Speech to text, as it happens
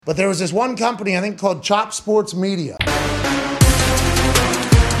But there was this one company, I think, called Chop Sports Media.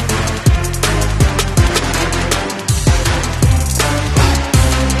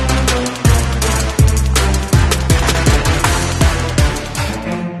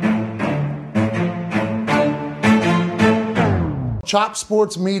 Chop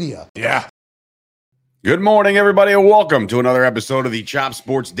Sports Media. Yeah. Good morning, everybody, and welcome to another episode of the Chop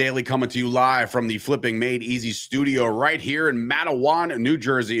Sports Daily, coming to you live from the Flipping Made Easy studio right here in Matawan, New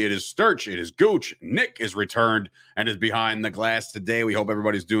Jersey. It is Sturch, it is Gooch, Nick is returned and is behind the glass today. We hope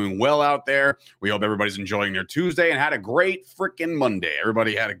everybody's doing well out there. We hope everybody's enjoying their Tuesday and had a great freaking Monday.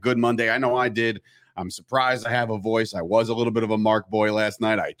 Everybody had a good Monday. I know I did. I'm surprised I have a voice. I was a little bit of a Mark boy last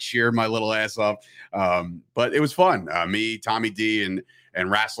night. I cheered my little ass up, but it was fun. Me, Tommy D, and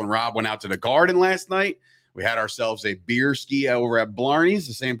Wrestling Rob went out to the Garden last night. We had ourselves a beer ski over at Blarney's,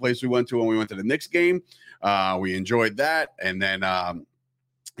 the same place we went to when we went to the Knicks game. We enjoyed that. And then,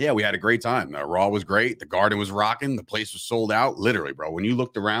 we had a great time. Raw was great. The Garden was rocking. The place was sold out. Literally, bro, when you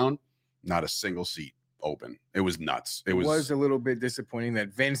looked around, not a single seat open. It was nuts. It was a little bit disappointing that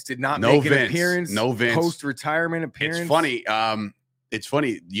Vince did not make an appearance. No Vince. Post-retirement appearance. It's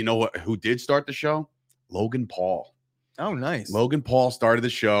funny. You know who did start the show? Logan Paul. Oh, nice. Logan Paul started the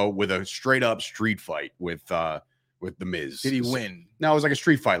show with a straight up street fight with the Miz. Did he win? No, it was like a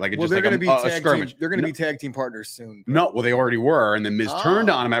street fight, like they're going to be a skirmish. They're going to be tag team partners soon. No, well, they already were, and then Miz turned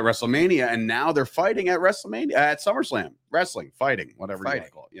on him at WrestleMania, and now they're fighting at WrestleMania, at SummerSlam, fighting, whatever you want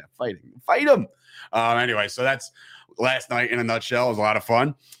to call it. Yeah, fight him. Anyway, so that's last night in a nutshell. It was a lot of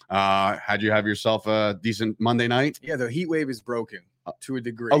fun. How'd you have yourself a decent Monday night? Yeah, the heat wave is broken. To a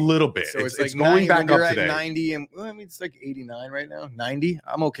degree, a little bit. So it's like going back up at today. 90, and it's like 89 right now. 90.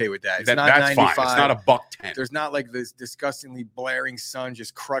 I'm okay with that. It's not that's 95. Fine. It's not a $110. There's not like this disgustingly blaring sun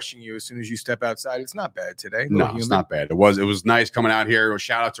just crushing you as soon as you step outside. It's not bad today. No, it's not bad. It was nice coming out here.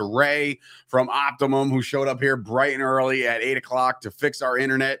 Shout out to Ray from Optimum, who showed up here bright and early at 8:00 to fix our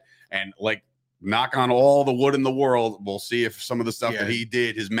internet and knock on all the wood in the world. We'll see if some of the stuff that he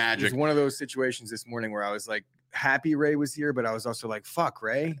did, his magic. It was one of those situations this morning where I was like, happy Ray was here, but I was also like, fuck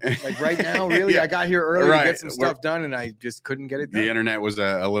Ray. Like right now, really? I got here early to get some stuff done, and I just couldn't get it done. The internet was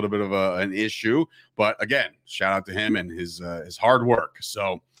a little bit of an issue, but again, shout out to him and his hard work.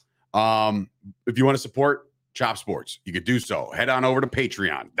 So if you want to support Chop Sports, you could do so. Head on over to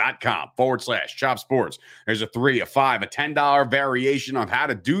patreon.com/Chop Sports. There's a $3, a $5, a $10 variation on how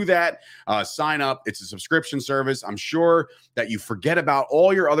to do that. Sign up. It's a subscription service. I'm sure that you forget about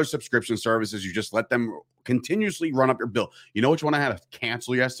all your other subscription services. You just let them continuously run up your bill. You know which one I had to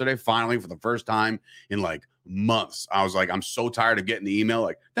cancel yesterday? Finally, for the first time in months. I was like, I'm so tired of getting the email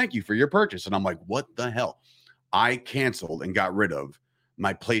thank you for your purchase. And I'm like, what the hell? I canceled and got rid of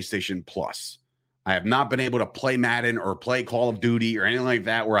my PlayStation Plus. I have not been able to play Madden or play Call of Duty or anything like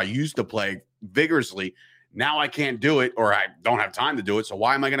that where I used to play vigorously. Now I can't do it, or I don't have time to do it. So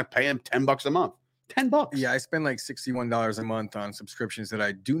why am I going to pay him $10 a month? $10. Yeah, I spend like $61 a month on subscriptions that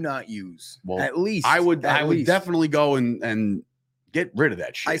I do not use. Well, at least I would definitely go and get rid of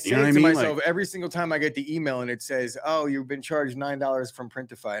that shit. I say to myself every single time I get the email and it says, "Oh, you've been charged $9 from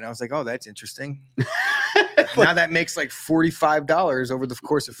Printify," and I was like, "Oh, that's interesting." Now that makes like $45 over the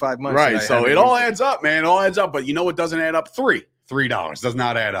course of 5 months. Right. So it all adds up, man. It all adds up. But you know what doesn't add up? $3 does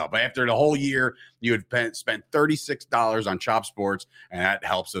not add up. After the whole year, you had spent $36 on Chop Sports, and that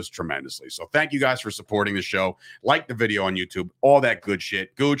helps us tremendously. So thank you guys for supporting the show. Like the video on YouTube, all that good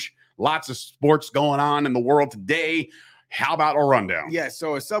shit. Gooch, lots of sports going on in the world today. How about a rundown? Yeah,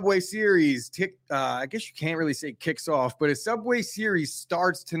 so a Subway Series, I guess you can't really say kicks off, but a Subway Series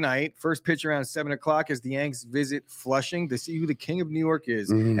starts tonight. First pitch around 7 o'clock as the Yanks visit Flushing to see who the King of New York is,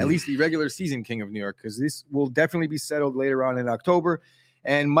 at least the regular season King of New York, because this will definitely be settled later on in October.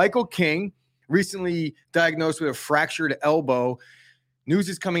 And Michael King, recently diagnosed with a fractured elbow. News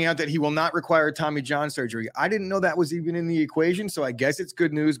is coming out that he will not require Tommy John surgery. I didn't know that was even in the equation, so I guess it's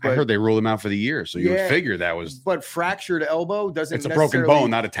good news. But I heard they ruled him out for the year, so you would figure that was. But fractured elbow doesn't. It's a broken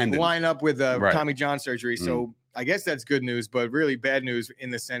bone, not a tendon. Line up with Tommy John surgery, so I guess that's good news, but really bad news in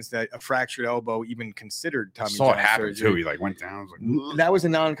the sense that a fractured elbow even considered Tommy John surgery. I saw it happen too. He went down. That was a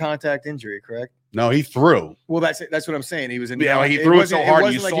non-contact injury, correct? No, he threw. Well, that's what I'm saying. He was he threw it so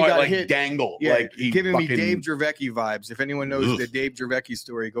hard you saw it dangle. Yeah, giving me Dave Dravecky vibes. If anyone knows the Dave Dravecky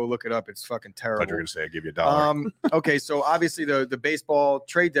story, go look it up. It's fucking terrible. I thought you were gonna say I'd give you $1. Okay, so obviously the baseball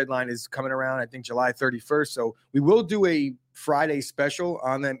trade deadline is coming around. I think July 31st. So we will do a Friday special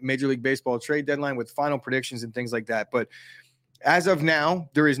on the Major League Baseball trade deadline with final predictions and things like that. But as of now,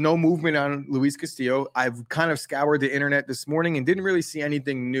 there is no movement on Luis Castillo. I've kind of scoured the internet this morning and didn't really see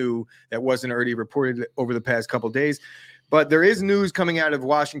anything new that wasn't already reported over the past couple of days. But there is news coming out of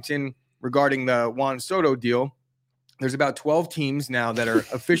Washington regarding the Juan Soto deal. There's about 12 teams now that are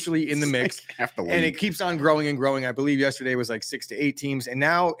officially in the mix, and it keeps on growing and growing. I believe yesterday was like 6 to 8 teams. And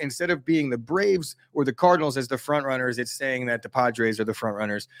now instead of being the Braves or the Cardinals as the front runners, it's saying that the Padres are the front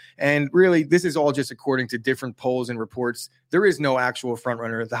runners. And really, this is all just according to different polls and reports. There is no actual front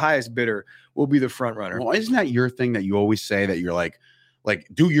runner. The highest bidder will be the front runner. Well, isn't that your thing that you always say that you're like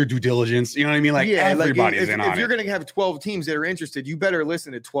do your due diligence? You know what I mean? Like, yeah, everybody's in on it. If you're going to have 12 teams that are interested, you better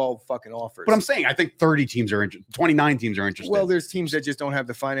listen to 12 fucking offers. But I'm saying, I think 30 teams are interested. 29 teams are interested. Well, there's teams that just don't have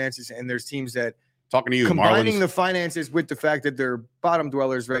the finances, and there's teams that talking to you, combining Marlins. The finances with the fact that they're bottom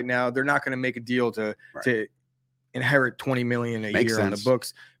dwellers right now, they're not going to make a deal to inherit $20 million a year on the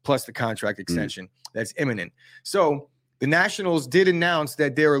books, plus the contract extension that's imminent. So the Nationals did announce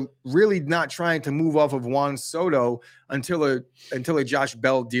that they're really not trying to move off of Juan Soto until a Josh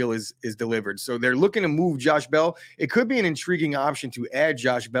Bell deal is delivered. So they're looking to move Josh Bell. It could be an intriguing option to add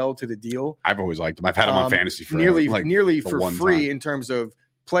Josh Bell to the deal. I've always liked him. I've had him on fantasy for nearly for free in terms of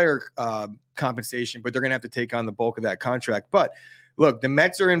player compensation, but they're going to have to take on the bulk of that contract. But look, the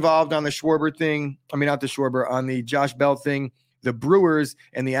Mets are involved on the Schwarber thing. I mean, not the Schwarber, on the Josh Bell thing, the Brewers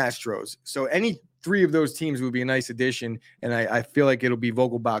and the Astros. So any 3 of those teams would be a nice addition, and I feel like it'll be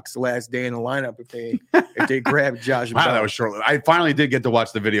Vogelbach's last day in the lineup if they grab Josh Bell. That was short. I finally did get to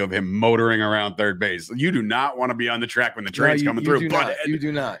watch the video of him motoring around third base. You do not want to be on the track when the train's coming through. You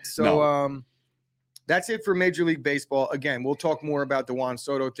do not. So that's it for Major League Baseball. Again, we'll talk more about the Juan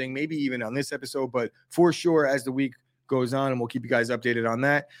Soto thing, maybe even on this episode, but for sure as the week goes on, and we'll keep you guys updated on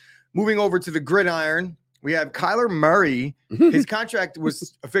that. Moving over to the gridiron, we have Kyler Murray. His contract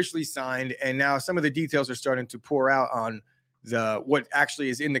was officially signed, and now some of the details are starting to pour out on what actually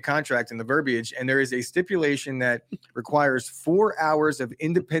is in the contract and the verbiage. And there is a stipulation that requires 4 hours of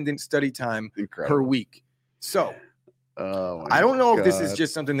independent study time per week. So I don't know if this is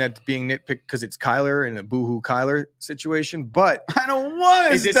just something that's being nitpicked because it's Kyler and a boohoo Kyler situation, but I don't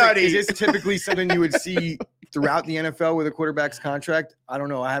want to study. Is this typically something you would see throughout the NFL with a quarterback's contract? I don't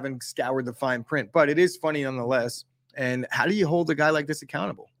know. I haven't scoured the fine print, but it is funny nonetheless. And how do you hold a guy like this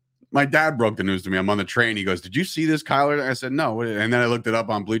accountable? My dad broke the news to me. I'm on the train. He goes, "Did you see this, Kyler?" I said, "No." And then I looked it up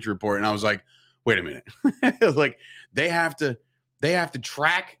on Bleacher Report, and I was like, "Wait a minute." Like they have to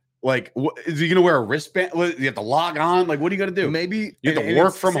track. Like, is he going to wear a wristband? You have to log on. Like, what are you going to do? Maybe you have to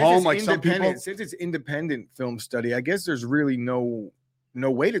work from home, like some people. Since it's independent film study, I guess there's really no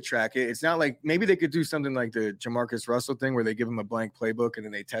way to track it. It's not like maybe they could do something like the Jamarcus Russell thing where they give him a blank playbook and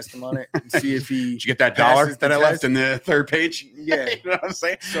then they test him on it and see if he. Did you get that dollar that I left in the third page? Yeah, you know what I'm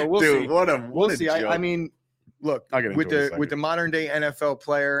saying. So we'll see. We'll see. I mean, look, with the modern day NFL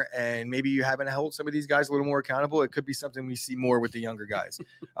player, and maybe you haven't held some of these guys a little more accountable. It could be something we see more with the younger guys.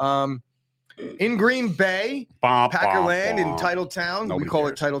 In Green Bay, Packerland in Titletown, we call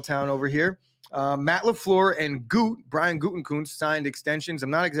it Titletown over here. Matt LaFleur and Brian Gutekunst signed extensions. I'm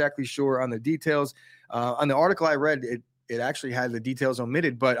not exactly sure on the details. On the article I read, it actually had the details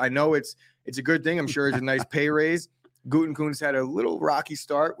omitted, but I know it's a good thing. I'm sure it's a nice pay raise. Gutekunst had a little rocky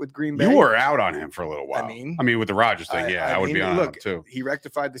start with Green Bay. You were out on him for a little while. I mean with the Rodgers thing, I would be on him too. He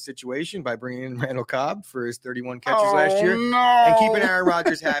rectified the situation by bringing in Randall Cobb for his 31 catches last year and keeping Aaron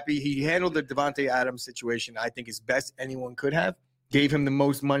Rodgers happy. He handled the Devontae Adams situation, I think, as best anyone could have. Gave him the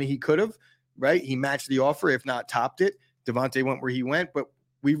most money he could have, right? He matched the offer, if not topped it. Devontae went where he went, but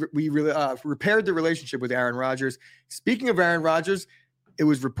we really repaired the relationship with Aaron Rodgers. Speaking of Aaron Rodgers, it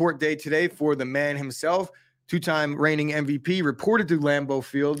was report day today for the man himself. 2-time reigning MVP, reported to Lambeau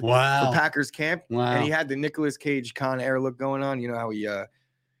Field for Packers camp. And he had the Nicolas Cage Con Air look going on. You know how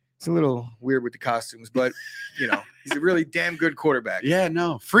it's a little weird with the costumes, but, he's a really damn good quarterback. Yeah,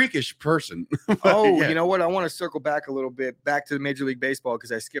 no, freakish person. You know what? I want to circle back a little bit, back to Major League Baseball,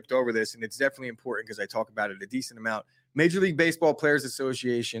 because I skipped over this, and it's definitely important because I talk about it a decent amount. Major League Baseball Players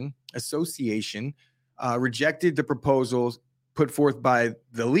Association rejected the proposals put forth by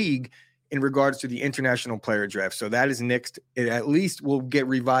the league in regards to the international player draft. So that is nixed. It at least will get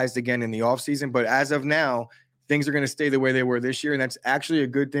revised again in the offseason. But as of now, things are going to stay the way they were this year. And that's actually a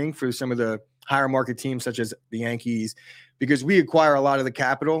good thing for some of the higher market teams, such as the Yankees, because we acquire a lot of the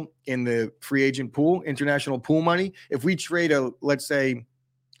capital in the free agent pool, international pool money. If we trade let's say,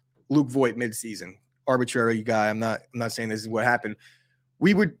 Luke Voit midseason, arbitrary guy, I'm not saying this is what happened.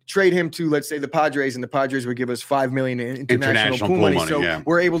 We would trade him to, let's say, the Padres, and the Padres would give us $5 million in international pool money. So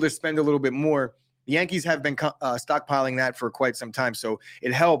we're able to spend a little bit more. The Yankees have been stockpiling that for quite some time. So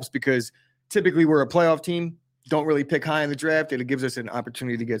it helps because typically we're a playoff team, don't really pick high in the draft. It gives us an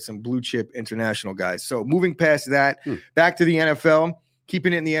opportunity to get some blue chip international guys. So moving past that, back to the NFL,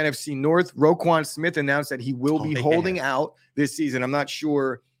 keeping it in the NFC North. Roquan Smith announced that he will be holding out this season. I'm not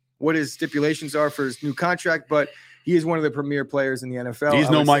sure what his stipulations are for his new contract, but he is one of the premier players in the NFL. He's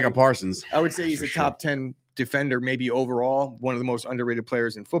no Micah Parsons. I would say he's a top 10 defender, maybe overall, one of the most underrated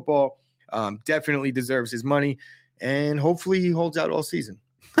players in football. Definitely deserves his money, and hopefully he holds out all season.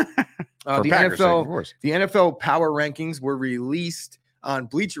 The NFL power rankings were released on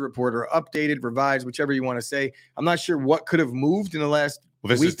Bleacher Report, or updated, revised, whichever you want to say. I'm not sure what could have moved in the last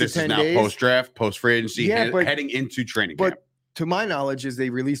week to 10 days. This is now post-draft, post-free agency, heading into training camp. But to my knowledge, is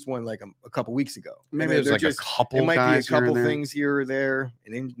they released one like a couple weeks ago. Maybe there's like a couple. It might be a couple things here or there,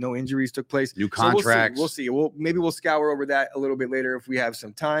 and no injuries took place. New contracts. We'll see. Maybe we'll scour over that a little bit later if we have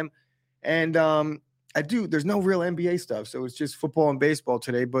some time. And there's no real NBA stuff, so it's just football and baseball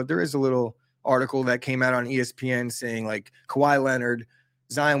today. But there is a little article that came out on ESPN saying like Kawhi Leonard,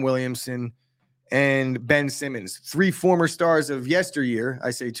 Zion Williamson, and Ben Simmons, 3 former stars of yesteryear.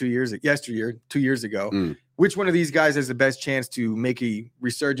 I say 2 years ago. Which one of these guys has the best chance to make a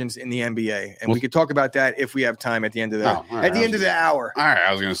resurgence in the NBA? And we could talk about that if we have time at the end of the end of the hour. All right,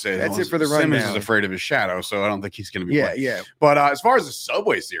 I was going to say that's it for the rundown. Simmons is afraid of his shadow, so I don't think he's going to be. Yeah. But as far as the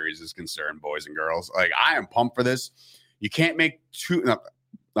Subway Series is concerned, boys and girls, like I am pumped for this. You can't make two. No,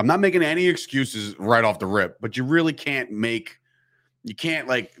 I'm not making any excuses right off the rip, but you really can't make. You can't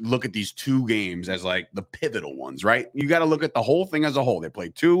like look at these 2 games as like the pivotal ones, right? You got to look at the whole thing as a whole. They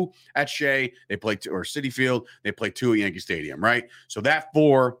played 2 at Shea, they played 2 or Citi Field, they played 2 at Yankee Stadium, right? So that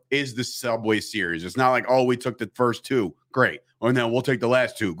 4 is the Subway Series. It's not like, oh, we took the first 2, great, and then we'll take the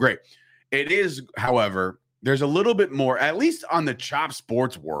last 2, great. It is, however, there's a little bit more, at least on the Chop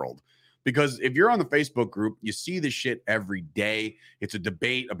Sports world, because if you're on the Facebook group, you see this shit every day. It's a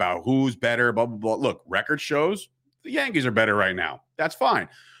debate about who's better, blah, blah, blah. Look, record shows, the Yankees are better right now. That's fine.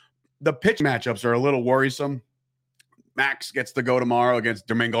 The pitch matchups are a little worrisome. Max gets to go tomorrow against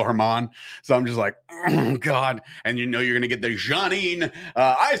Domingo Germán. So I'm just like, oh, God. And you know you're going to get the Janine,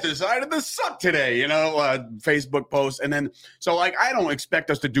 I decided to suck today, Facebook post. And then, so like, I don't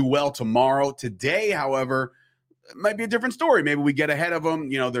expect us to do well tomorrow. Today, however, it might be a different story. Maybe we get ahead of them.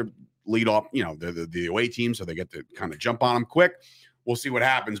 They're lead off, they're the away team, so they get to kind of jump on them quick. We'll see what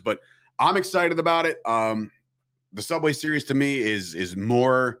happens. But I'm excited about it. The Subway Series to me is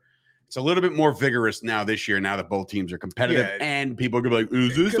more, it's a little bit more vigorous now this year, now that both teams are competitive, and people are going to be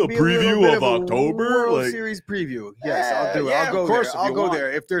like, is this a preview of October? World Series preview. Yes, I'll do it. I'll go there. I'll go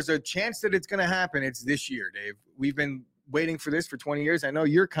there. If there's a chance that it's going to happen, it's this year, Dave. We've been waiting for this for 20 years. I know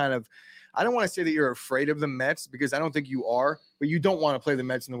you're kind of, I don't want to say that you're afraid of the Mets, because I don't think you are, but you don't want to play the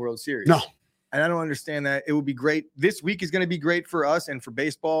Mets in the World Series. No. And I don't understand that. It would be great. This week is going to be great for us and for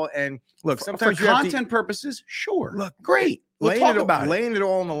baseball. And look, sometimes for content purposes, sure. Look, great. Laying it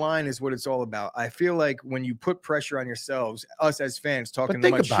all on the line is what it's all about. I feel like when you put pressure on yourselves, us as fans talking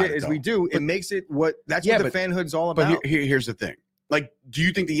as much shit as we do, it makes it what the fanhood's all about. But here's the thing. Like, do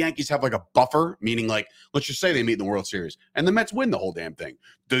you think the Yankees have like a buffer? Meaning, like, let's just say they meet in the World Series and the Mets win the whole damn thing.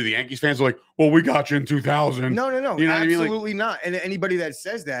 Do the Yankees fans are like, well, we got you in 2000? No. You know absolutely not. And anybody that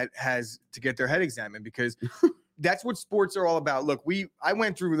says that has to get their head examined, because that's what sports are all about. Look, I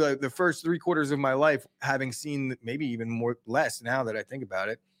went through the first 3 quarters of my life having seen maybe even less now that I think about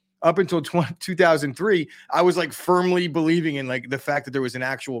it. Up until 2003, I was like firmly believing in like the fact that there was an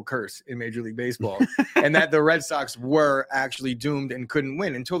actual curse in Major League Baseball and that the Red Sox were actually doomed and couldn't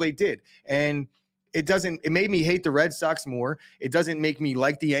win until they did. And it made me hate the Red Sox more. It doesn't make me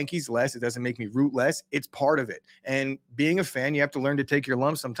like the Yankees less. It doesn't make me root less. It's part of it. And being a fan, you have to learn to take your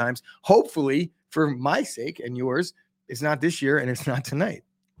lumps sometimes. Hopefully, for my sake and yours, it's not this year and it's not tonight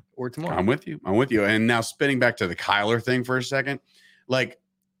or tomorrow. I'm with you. And now spinning back to the Kyler thing for a second, like,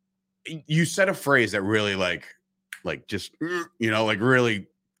 you said a phrase that really like just, like really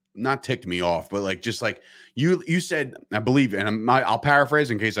not ticked me off, but like, just like you said, I believe, and I'll paraphrase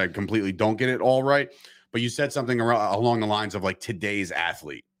in case I completely don't get it all right, but you said something along the lines of like today's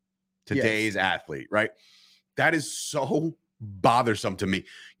athlete, right? That is so bothersome to me.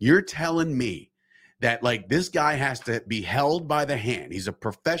 You're telling me that like this guy has to be held by the hand. He's a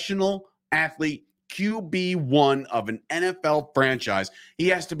professional athlete, QB1 of an NFL franchise. He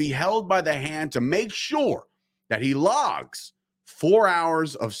has to be held by the hand to make sure that he logs 4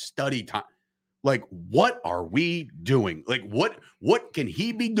 hours of study time. Like, what are we doing? Like, what can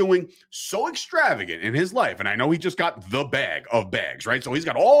he be doing so extravagant in his life? And I know he just got the bag of bags, right? So he's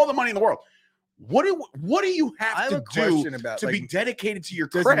got all the money in the world. What do you have to do to be dedicated to your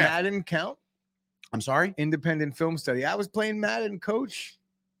craft? Does Madden count? I'm sorry? Independent film study. I was playing Madden, coach.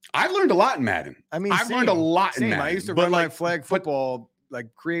 I've learned a lot in Madden. I mean, I've learned a lot in Madden. I used to run my flag football,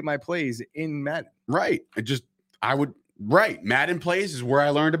 like create my plays in Madden. Right. Right. Madden plays is where I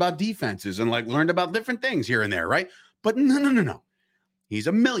learned about defenses and like learned about different things here and there. Right. But no. He's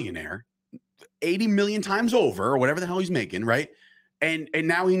a millionaire, 80 million times over or whatever the hell he's making. Right. And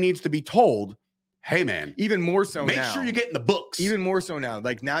now he needs to be told, hey, man, even more so make now. sure you get in the books. Even more so now.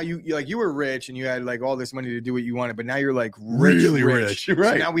 Like now you were rich and you had like all this money to do what you wanted, but now you're like really rich. So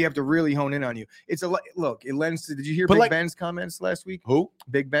Right. now we have to really hone in on you. It's look, it lends to, did you hear But Big like- Ben's comments last week? Who?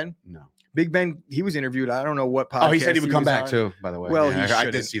 Big Ben? No. Big Ben, he was interviewed. I don't know what podcast. Oh, he said he would come was back on. too, by the way. Well, Yeah, he I did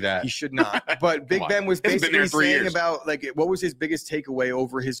shouldn't. see that. He should not. But Big on. Ben was He's been basically there 3 saying years. about like what was his biggest takeaway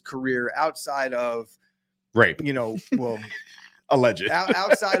over his career outside of, Rape. Well, Alleged.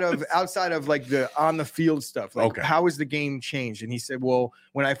 outside of like the on the field stuff. Like Okay. how has the game changed? And he said, well,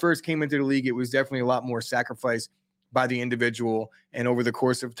 when I first came into the league, it was definitely a lot more sacrifice by the individual, and over the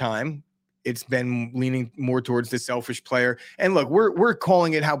course of time, it's been leaning more towards the selfish player. And look, we're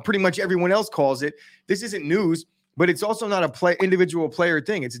calling it how pretty much everyone else calls it. This isn't news, but it's also not a individual player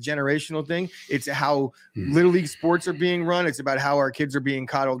thing. It's a generational thing. It's how little league sports are being run. It's about how our kids are being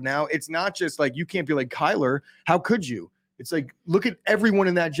coddled now. It's not just like you can't be like Kyler. How could you? It's like look at everyone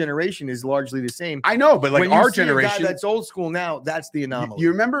in that generation is largely the same. I know, but like When you our see a guy generation, that's old school now, that's the anomaly. you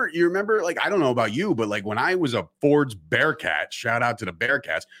remember, like, I don't know about you, but like when I was a Ford's Bearcat, shout out to the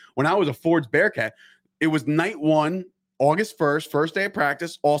Bearcats. When I was a Ford's Bearcat, it was night 1, August 1st, first day of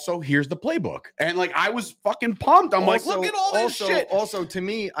practice. Also, here's the playbook. And like, I was fucking pumped. I'm like, look at all this shit. Also, to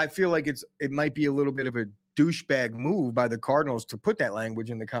me, I feel like it might be a little bit of a douchebag move by the Cardinals to put that language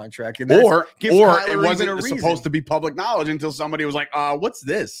in the contract. And Or gives Kyler it even wasn't a reason. supposed to be public knowledge until somebody was like, what's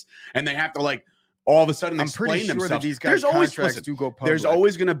this? And they have to like all of a sudden I'm explain pretty sure themselves. that these guys' There's always, contracts listen, do go public. there's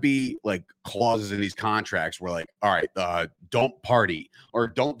always going to be like clauses in these contracts where like, all right, don't party or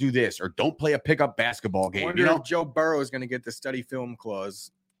don't do this or don't play a pickup basketball I game. wonder You know, if Joe Burrow is going to get the study film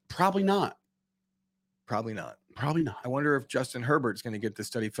clause. probably not. Probably not. Probably not. I wonder if Justin Herbert's going to get the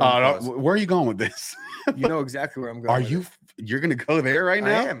study film No, clause. where are you going with this? You know exactly where I'm going. Are with you? it. You're going to go there right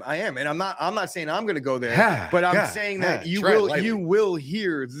now? I am, and I'm not saying I'm going to go there, Yeah, but I'm yeah, saying that yeah, tread lightly. you will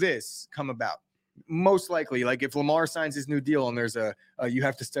hear this come about. Most likely, like if Lamar signs his new deal and there's a you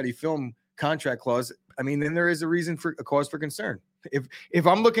have to study film contract clause, I mean, then there is a cause for concern. If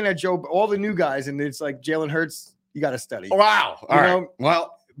I'm looking at Joe, all the new guys, and it's like Jalen Hurts, you got to study. Wow. All You right. know,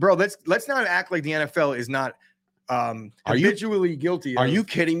 Well, Bro, let's not act like the NFL is not habitually guilty. are of- you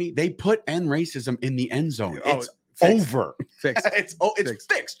kidding me? They put end racism in the end zone. Oh, It's fixed. over. Fixed. It's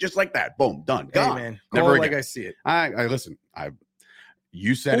fixed just like that. Boom, done. Hey, Gone. man, Never call it again. like I see it. I listen.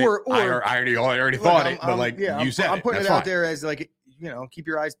 You said Or- it. I already Look, thought I'm- it, but I'm- like yeah, you said, I'm putting That's it out fine. there as like, keep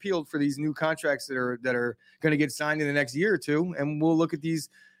your eyes peeled for these new contracts that are going to get signed in the next year or two, and we'll look at these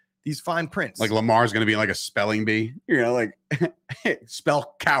fine prints. Like Lamar's going to be like a spelling bee, like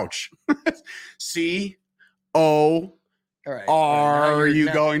spell couch. C-O. all right, Are you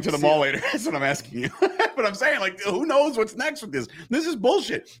now- going to the see- mall later? That's what I'm asking you. But I'm saying, like, who knows what's next with this? This is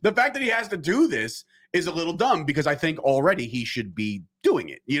bullshit. The fact that he has to do this is a little dumb because I think already he should be doing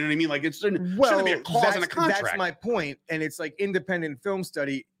it. You know what I mean? Like, it shouldn't be a clause in a contract. That's my point, and it's like independent film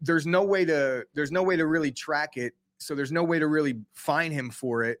study. There's no way to really track it, so there's no way to really fine him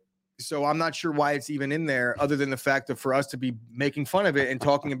for it. So I'm not sure why it's even in there, other than the fact that for us to be making fun of it and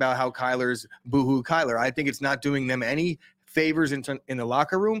talking about how Kyler's boohoo Kyler. I think it's not doing them any favors in the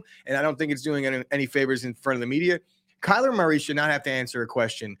locker room, and I don't think it's doing any favors in front of the media. Kyler Murray should not have to answer a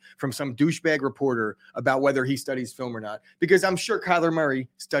question from some douchebag reporter about whether he studies film or not, because I'm sure Kyler Murray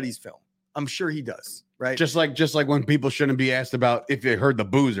studies film. I'm sure he does, right? Just like when people shouldn't be asked about if they heard the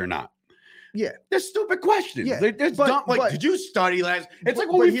booze or not. Yeah. They're stupid questions. Yeah, They're dumb. Like, did you study last? It's like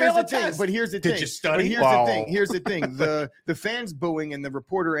when we fail a test. But here's the Did thing. you study? But here's Wow. the thing. Here's the thing. The fans booing and the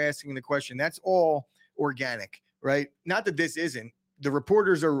reporter asking the question, that's all organic, right? Not that this isn't. The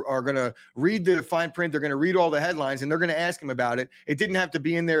reporters are going to read the fine print. They're going to read all the headlines, and they're going to ask him about it. It didn't have to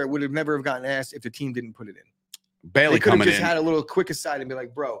be in there. It would have never have gotten asked if the team didn't put it in. Bailey They could have coming just in. had a little quick aside and be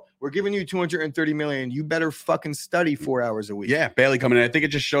like, bro, we're giving you $230 million. You better fucking study 4 hours a week. Yeah, Bailey coming in. I think it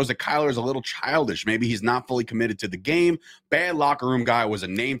just shows that Kyler is a little childish. Maybe he's not fully committed to the game. Bad locker room guy was a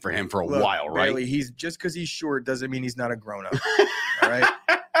name for him for a Look, while, right? Bailey, he's just because he's short doesn't mean he's not a grown up. All right.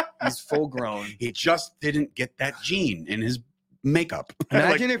 He's full grown. He just didn't get that gene in his makeup.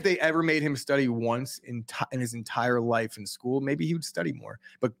 Imagine if they ever made him study once in his entire life in school. Maybe he would study more.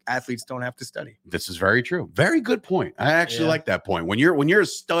 But athletes don't have to study. This is very true. Very good point. I actually Yeah. like that point. When you're a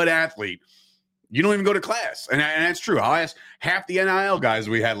stud athlete, you don't even go to class, and that's true. I'll ask half the NIL guys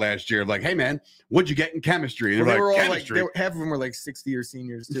we had last year, like, "Hey, man, what'd you get in chemistry?" And Well, they they're were like, all "Chemistry." like, half of them were like 60 year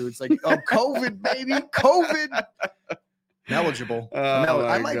seniors too. It's like, oh, COVID, baby, COVID. eligible.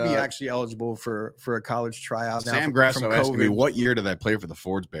 I might be actually eligible for a college tryout now. Sam Grasso asked me, what year did I play for the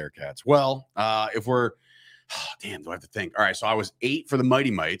Fords Bearcats? Well, if we're damn, do I have to think? All right, so I was 8 for the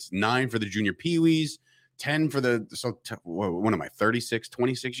Mighty Mites, 9 for the Junior Pee-wees, 10 for the what am I,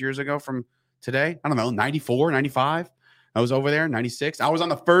 26 years ago from today? I don't know, 94, 95. I was over there, 96. I was on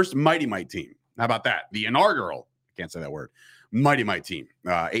the first Mighty Mite team. How about that? The inaugural, I can't say that word, Mighty Mite team,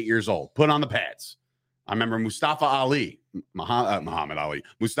 8 years old, put on the pads. I remember Mustafa Ali, Muhammad Ali,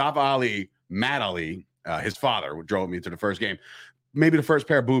 Mustafa Ali, Matt Ali, his father drove me to the first game. Maybe the first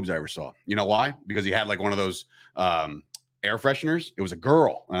pair of boobs I ever saw. You know why? Because he had like one of those air fresheners. It was a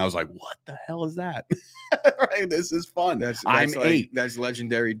girl. And I was like, what the hell is that? Right? This is fun. I'm 8. That's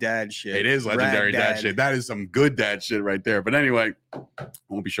legendary dad shit. It is legendary dad shit. That is some good dad shit right there. But anyway, I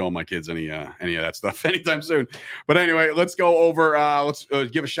won't be showing my kids any of that stuff anytime soon. But anyway, let's go over. Let's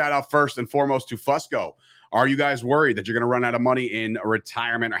give a shout out first and foremost to Fusco. Are you guys worried that you're going to run out of money in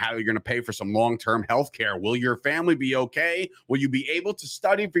retirement, or how you're going to pay for some long-term health care? Will your family be okay? Will you be able to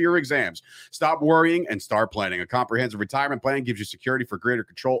study for your exams? Stop worrying and start planning. A comprehensive retirement plan gives you security for greater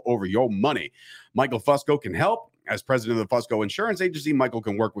control over your money. Michael Fusco can help. As president of the Fusco Insurance Agency, Michael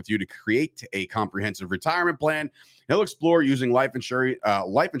can work with you to create a comprehensive retirement plan. He'll explore using life insurance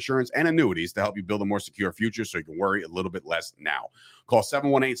and annuities to help you build a more secure future so you can worry a little bit less now. Call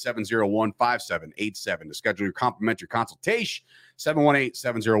 718-701-5787 to schedule your complimentary consultation.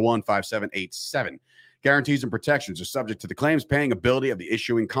 718-701-5787. Guarantees and protections are subject to the claims paying ability of the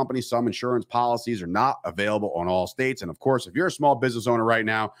issuing company. Some insurance policies are not available on all states. And of course, if you're a small business owner right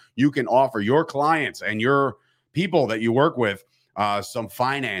now, you can offer your clients and your people that you work with some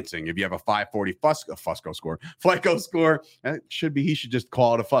financing. If you have a 540 Fusco score, FICO score, he should just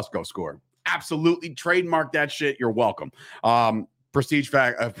call it a Fusco score. Absolutely trademark that shit. You're welcome.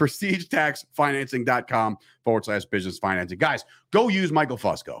 PrestigeTaxFinancing.com/business financing. Guys, go use Michael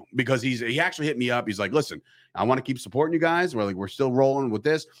Fusco because he actually hit me up. He's like, listen, I want to keep supporting you guys. We're still rolling with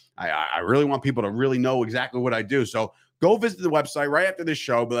this. I really want people to really know exactly what I do. So go visit the website right after this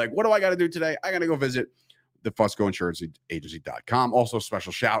show. Be like, what do I got to do today? I got to go visit the FuscoInsuranceAgency.com. Also,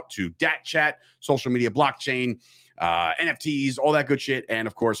 special shout to Dat Chat, social media, blockchain, NFTs, all that good shit. And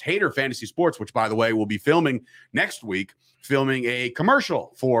of course, Hater Fantasy Sports, which by the way, will be filming next week, filming a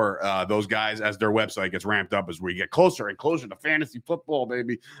commercial for those guys as their website gets ramped up as we get closer and closer to fantasy football,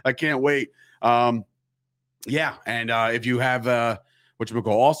 baby. I can't wait. Yeah. And if you have,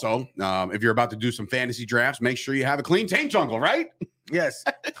 also, if you're about to do some fantasy drafts, make sure you have a clean taint jungle, right? Yes.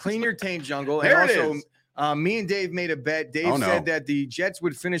 Clean your taint jungle. There and it also, is. Me and Dave made a bet. Dave said that the Jets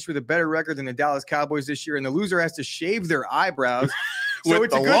would finish with a better record than the Dallas Cowboys this year, and the loser has to shave their eyebrows. So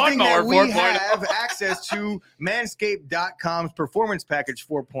it's a good thing that we have access to Manscaped.com's Performance Package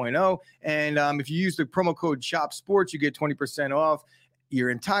 4.0. And if you use the promo code CHOPSPORTS, you get 20% off your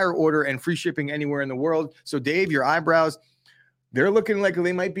entire order and free shipping anywhere in the world. So, Dave, your eyebrows, they're looking like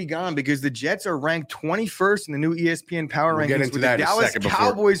they might be gone because the Jets are ranked 21st in the new ESPN Power Rankings. With the Dallas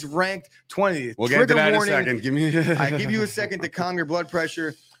Cowboys ranked 20th. We'll get into that in a second. I give you a second to calm your blood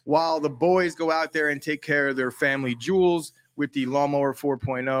pressure while the boys go out there and take care of their family jewels with the Lawnmower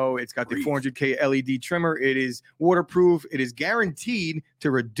 4.0. It's got the 400K LED trimmer. It is waterproof. It is guaranteed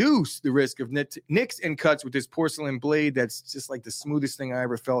to reduce the risk of nicks and cuts with this porcelain blade that's just like the smoothest thing I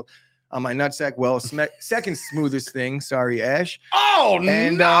ever felt on my nutsack. Well, second smoothest thing. Sorry, Ash. Oh,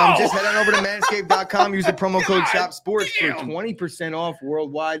 and just head on over to Manscaped.com. Use the promo code CHOPSPORTS for 20% off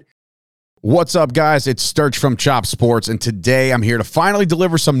worldwide. What's up, guys? It's Sturch from Chop Sports, and today I'm here to finally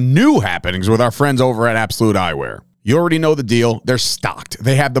deliver some new happenings with our friends over at Absolute Eyewear. You already know the deal. They're stocked.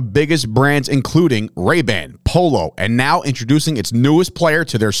 They have the biggest brands, including Ray-Ban, Polo, and now introducing its newest player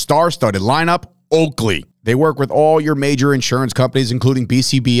to their star-studded lineup, Oakley. They work with all your major insurance companies, including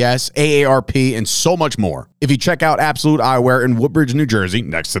BCBS, AARP, and so much more. If you check out Absolute Eyewear in Woodbridge, New Jersey,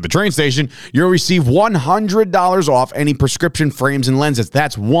 next to the train station, you'll receive $100 off any prescription frames and lenses.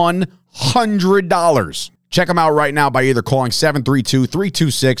 That's $100. Check them out right now by either calling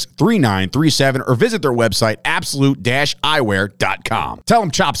 732-326-3937 or visit their website, absolute-eyewear.com. Tell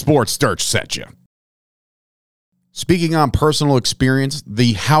them Chop Sports Sturch sent you. Speaking on personal experience,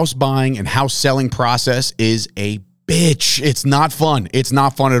 the house buying and house selling process is a bitch. It's not fun. It's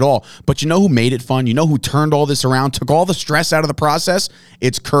not fun at all. But you know who made it fun? You know who turned all this around, took all the stress out of the process?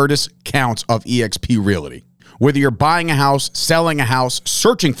 It's Curtis Counts of eXp Realty. Whether you're buying a house, selling a house,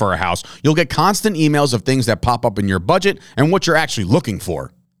 searching for a house, you'll get constant emails of things that pop up in your budget and what you're actually looking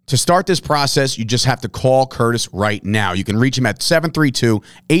for. To start this process, you just have to call Curtis right now. You can reach him at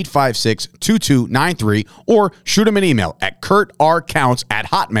 732-856-2293 or shoot him an email at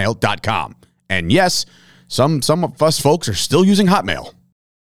kurtrcounts@hotmail.com. And yes, Some of us folks are still using Hotmail.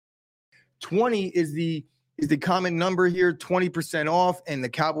 20 is the common number here, 20% off, and the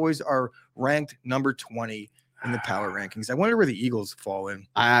Cowboys are ranked number 20 in the power rankings. I wonder where the Eagles fall in.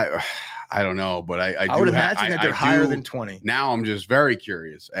 I don't know, but I would imagine that they're higher than 20. Now I'm just very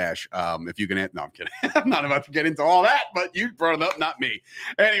curious, Ash. If you can, no, I'm kidding. I'm not about to get into all that, but you brought it up, not me.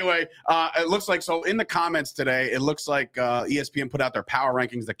 Anyway, it looks like, so in the comments today, it looks like ESPN put out their power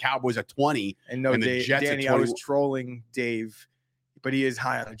rankings. The Cowboys at 20, and no, and the Jets Danny, at 20. I was trolling Dave, but he is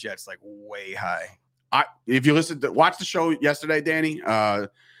high on the Jets, like way high. If you watch the show yesterday, Danny,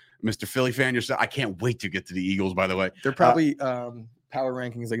 Mr. Philly fan yourself. I can't wait to get to the Eagles, by the way. They're probably power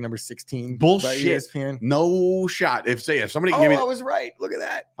rankings like number 16. Bullshit. By ESPN. No shot. If somebody can give me, I was right. Look at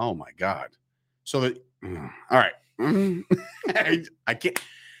that. Oh my God. So all right. I can't.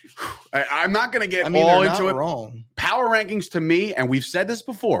 I'm not going to get all into it. Wrong. Power rankings to me, and we've said this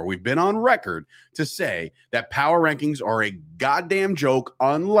before, we've been on record to say that power rankings are a goddamn joke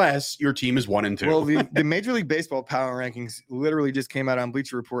unless your team is 1 and 2. Well, the Major League Baseball power rankings literally just came out on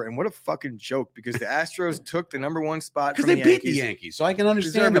Bleacher Report, and what a fucking joke, because the Astros took the number 1 spot because from they the beat the Yankees, so I can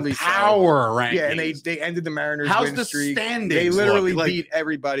understand the power rankings. Yeah, and they ended the Mariners' How's win the streak. standings? They literally beat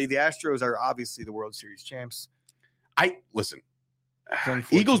everybody. The Astros are obviously the World Series champs. Listen.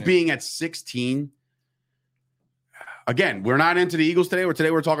 Eagles being at 16. Again, we're not into the Eagles today.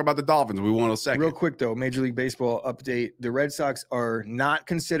 Today we're talking about the Dolphins. We want a second. Real quick, though, Major League Baseball update. The Red Sox are not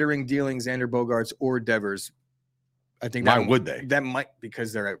considering dealing Xander Bogaerts or Devers. I think why would they? That might,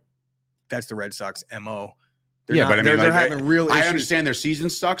 because that's the Red Sox MO. They're having real issues. I understand their season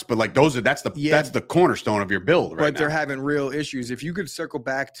sucks, but like that's the cornerstone of your build right now. But they're having real issues. If you could circle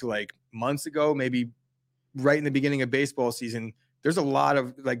back to like months ago, maybe right in the beginning of baseball season, there's a lot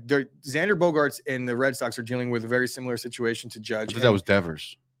of Xander Bogaerts and the Red Sox are dealing with a very similar situation to Judge. That was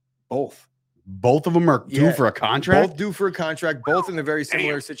Devers. Both of them are due for a contract. Both due for a contract. Both in a very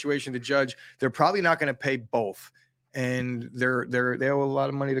similar situation to Judge. They're probably not going to pay both, and they owe a lot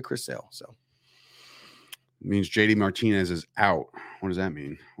of money to Chris Sale. So it means JD Martinez is out. What does that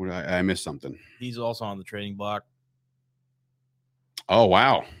mean? I missed something? He's also on the trading block. Oh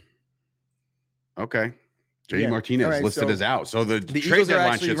wow. Okay. JD Martinez listed as out. So the trade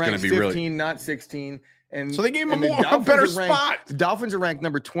deadline shit's going to be 15, really not 16. And so they gave him a better spot. The Dolphins are ranked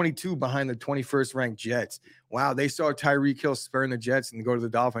number 22 behind the 21st ranked Jets. Wow, they saw Tyreek Hill spurn the Jets and go to the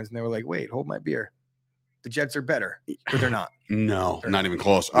Dolphins, and they were like, "Wait, hold my beer. The Jets are better," but they're not. No, they're not even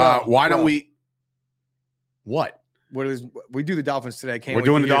close. Why don't we? What? We do the Dolphins today? We're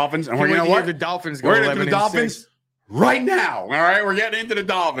doing the Dolphins, and we're going to what? The Dolphins. We're going to do the Dolphins right now. All right, we're getting into the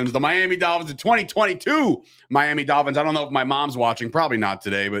Dolphins, the Miami Dolphins, the 2022 Miami Dolphins. I don't know if my mom's watching, probably not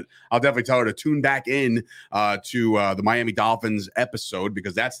today, but I'll definitely tell her to tune back in to the Miami Dolphins episode,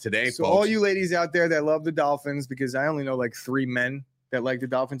 because that's today. So folks. all you ladies out there that love the Dolphins, because I only know like 3 men that like the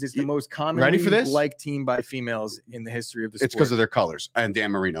Dolphins. It's the most commonly liked team by females in the history of the sport. It's because of their colors and Dan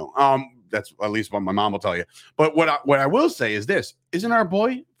Marino. That's at least what my mom will tell you. But what I will say is this: isn't our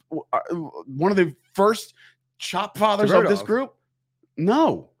boy one of the first chop fathers of this group?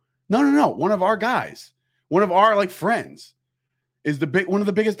 No. One of our guys, one of our friends, is one of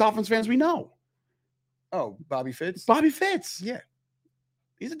the biggest Dolphins fans we know. Oh, Bobby Fitz. Yeah,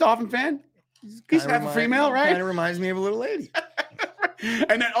 he's a Dolphin fan. He's half a female, right? Kind of reminds me of a little lady.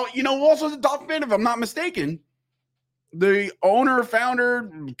 And then, also the Dolphin fan, if I'm not mistaken, the owner,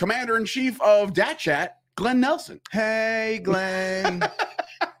 founder, commander in chief of Dat Chat, Glenn Nelson. Hey, Glenn.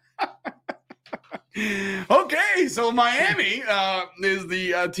 Okay, so Miami is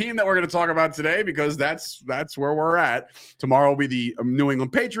the team that we're going to talk about today, because that's where we're at. Tomorrow will be the New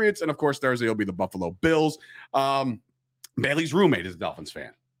England Patriots, and of course Thursday will be the Buffalo Bills. Bailey's roommate is a Dolphins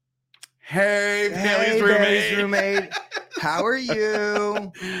fan. Hey, Bailey's roommate. How are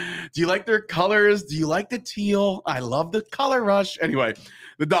you? Do you like their colors? Do you like the teal? I love the color rush. Anyway,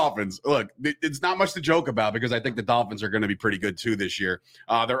 the Dolphins. Look, it's not much to joke about, because I think the Dolphins are going to be pretty good too this year.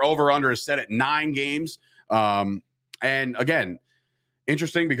 Their over-under is set at 9 games. And again,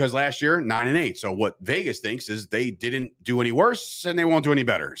 interesting, because last year 9-8. So what Vegas thinks is they didn't do any worse and they won't do any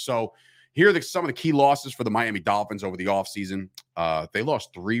better. So here are some of the key losses for the Miami Dolphins over the offseason. They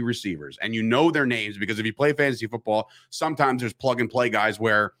lost 3 receivers, and you know their names, because if you play fantasy football, sometimes there's plug-and-play guys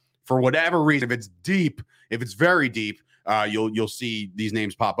where, for whatever reason, if it's very deep, you'll see these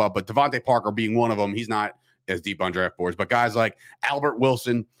names pop up. But Devontae Parker being one of them, he's not as deep on draft boards. But guys like Albert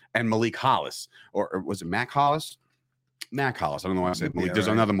Wilson and Malik Hollis, or was it Mac Hollis? Mac Hollis. I don't know why I said Malik. Yeah, There's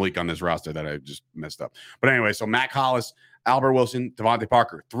right. another Malik on this roster that I just messed up. But anyway, so Mac Hollis, Albert Wilson, Devontae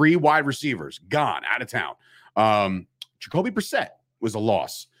Parker, 3 wide receivers gone, out of town. Jacoby Brissett was a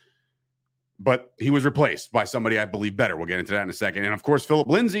loss. but he was replaced by somebody I believe better. We'll get into that in a second. And of course, Philip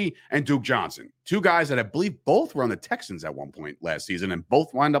Lindsay and Duke Johnson, two guys that I believe both were on the Texans at one point last season and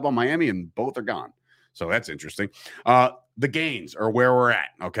both wind up on Miami and both are gone. So that's interesting. The gains are where we're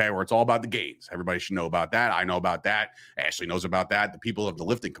at, okay, where it's all about the gains. Everybody should know about that. I know about that. Ashley knows about that. The people of the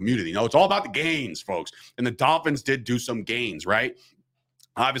lifting community know it's all about the gains, folks. And the Dolphins did do some gains, right?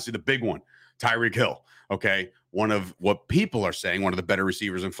 Obviously, the big one, Tyreek Hill, okay? One of what people are saying, one of the better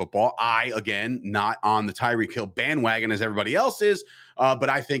receivers in football. I, again, not on the Tyreek Hill bandwagon as everybody else is, but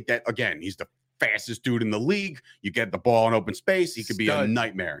I think that, again, he's the fastest dude in the league. You get the ball in open space, he could be a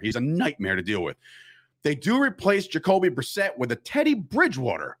nightmare. He's a nightmare to deal with. They do replace Jacoby Brissett with a Teddy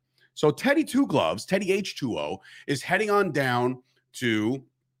Bridgewater. So Teddy Two Gloves, Teddy H2O, is heading on down to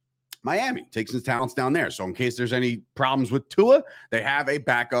Miami, takes his talents down there. So in case there's any problems with Tua, they have a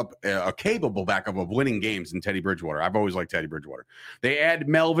backup, a capable backup of winning games in Teddy Bridgewater. I've always liked Teddy Bridgewater. They add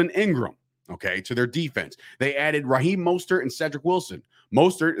Melvin Ingram, okay, to their defense. They added Raheem Mostert and Cedric Wilson.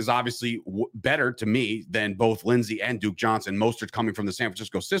 Mostert is obviously better to me than both Lindsay and Duke Johnson. Mostert's coming from the San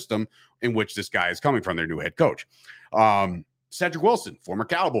Francisco system in which this guy is coming from, their new head coach. Cedric Wilson, former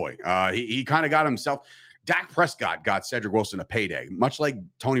Cowboy. He kind of got himself. Dak Prescott got Cedric Wilson a payday, much like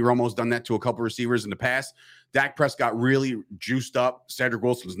Tony Romo's done that to a couple receivers in the past. Dak Prescott really juiced up Cedric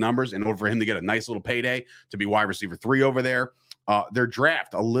Wilson's numbers in order for him to get a nice little payday to be wide receiver 3 over there. Their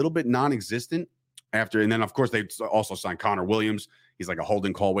draft, a little bit non-existent after. And then, of course, they also signed Connor Williams. He's like a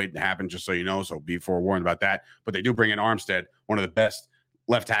holding call waiting to happen, just so you know. So be forewarned about that. But they do bring in Armstead, one of the best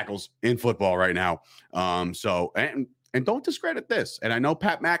left tackles in football right now. And don't discredit this. And I know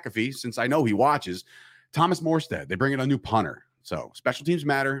Pat McAfee, since I know he watches, Thomas Morstead. They bring in a new punter. So special teams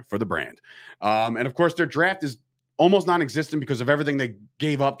matter for the brand. And of course, their draft is almost non-existent because of everything they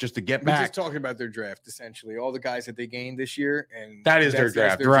gave up just to get back. We're just talking about their draft, essentially. All the guys that they gained this year. And that is their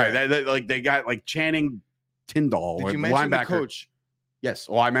draft, right? They got like Channing Tindall. Did you mention the coach? Yes.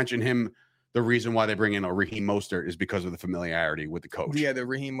 Well, I mentioned him. The reason why they bring in a Raheem Mostert is because of the familiarity with the coach. Yeah, the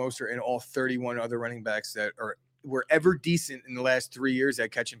Raheem Mostert and all 31 other running backs that were ever decent in the last 3 years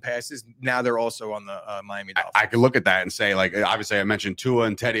at catching passes. Now they're also on the Miami Dolphins. I could look at that and say, like, obviously I mentioned Tua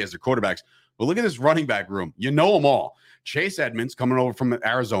and Teddy as their quarterbacks, but look at this running back room. You know them all. Chase Edmonds coming over from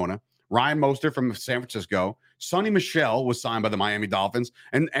Arizona, Ryan Mostert from San Francisco, Sonny Michel was signed by the Miami Dolphins,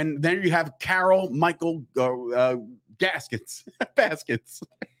 and then you have Carol Michael Gaskins.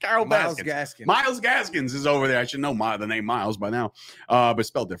 Carol Miles Baskins. Gaskins. Miles Gaskins is over there. I should know the name Miles by now, but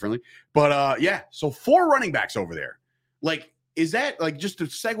spelled differently. But yeah, so 4 running backs over there. Like, is that, like, just to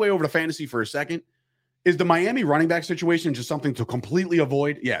segue over to fantasy for a second, is the Miami running back situation just something to completely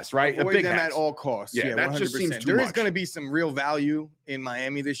avoid? Yes, right? Avoid them at all costs. Yeah, that 100%. just seems too There much. is going to be some real value in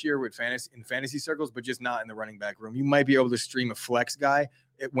Miami this year with fantasy circles, but just not in the running back room. You might be able to stream a flex guy.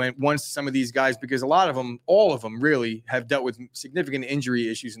 It went once some of these guys, because a lot of them, all of them really have dealt with significant injury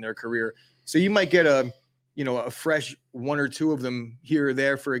issues in their career. So you might get a fresh 1 or 2 of them here or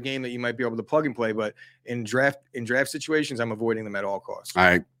there for a game that you might be able to plug and play. But in draft situations, I'm avoiding them at all costs.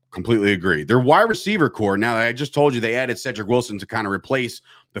 I completely agree. Their wide receiver core, now I just told you they added Cedric Wilson to kind of replace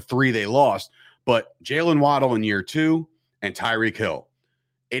the 3 they lost, but Jalen Waddle in year 2 and Tyreek Hill.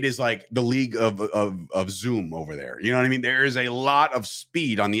 It is like the league of Zoom over there. You know what I mean? There is a lot of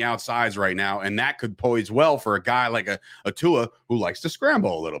speed on the outsides right now, and that could pose well for a guy like a Tua who likes to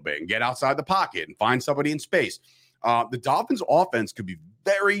scramble a little bit and get outside the pocket and find somebody in space. The Dolphins' offense could be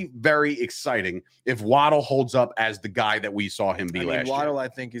very, very exciting if Waddle holds up as the guy that we saw him be last year. Waddle, I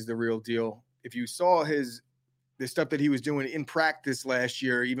think, is the real deal. If you saw the stuff that he was doing in practice last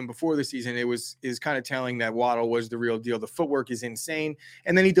year, even before the season, is kind of telling that Waddle was the real deal. The footwork is insane.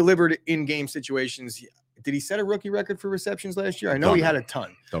 And then he delivered in game situations. Did he set a rookie record for receptions last year? I know he had a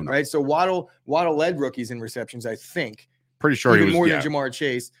ton, right? So Waddle led rookies in receptions, I think. Pretty sure he was more than Jamar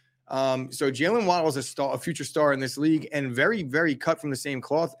Chase. So Jalen Waddle is a future star in this league, and very, very cut from the same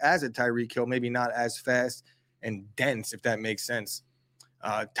cloth as a Tyreek Hill, maybe not as fast and dense, if that makes sense.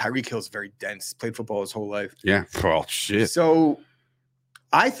 Tyreek Hill's very dense, played football his whole life. Yeah. Well, shit. So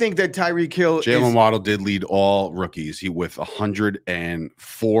I think that Tyreek Hill Jalen Waddle did lead all rookies. He with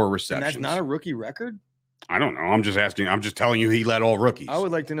 104 receptions. And that's not a rookie record? I don't know. I'm just asking. I'm just telling you he led all rookies. I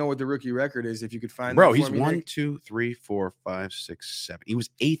would like to know what the rookie record is if you could find Bro, that he's for me, 1, Nick. 2, 3, 4, 5, 6, 7. He was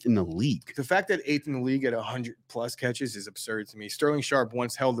 8th in the league. The fact that 8th in the league at 100 plus catches is absurd to me. Sterling Sharp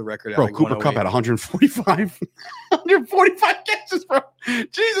once held the record. Bro, at like Cooper Kupp 108. had 145. 145 catches, bro.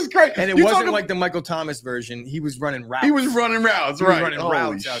 Jesus Christ. And it wasn't like the Michael Thomas version. He was running routes. He was running routes, He was right? running Holy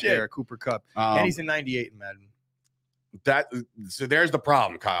routes out shit. there, Cooper Kupp. And he's in 98 in Madden. So there's the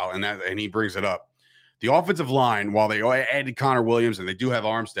problem, Kyle, and he brings it up. The offensive line, while they added Connor Williams and they do have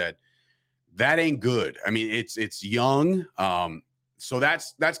Armstead, that ain't good. I mean, it's young. So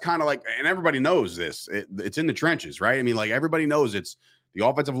that's kind of like, and everybody knows this. It's in the trenches, right? I mean, like everybody knows it's the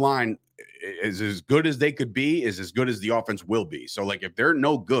offensive line is as good as they could be, is as good as the offense will be. So like if they're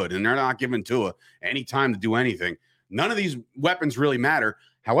no good and they're not giving Tua any time to do anything, none of these weapons really matter.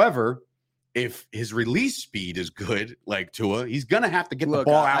 However, if his release speed is good, like Tua, he's gonna have to get the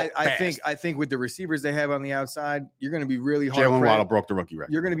ball out. I think with the receivers they have on the outside, you're gonna be really hard. Jalen Waddle broke the rookie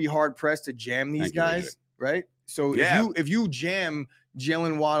record. You're gonna be hard pressed to jam these guys, right? So if you jam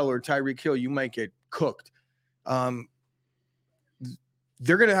Jalen Waddle or Tyreek Hill, you might get cooked.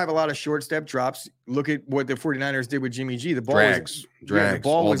 They're going to have a lot of short step drops. Look at what the 49ers did with Jimmy G. The ball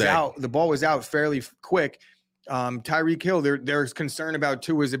was out. The ball was out fairly quick. Tyreek Hill, there's concern about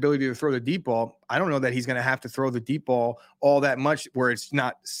Tua's ability to throw the deep ball. I don't know that he's going to have to throw the deep ball all that much where it's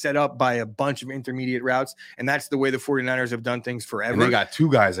not set up by a bunch of intermediate routes. And that's the way the 49ers have done things forever. And they got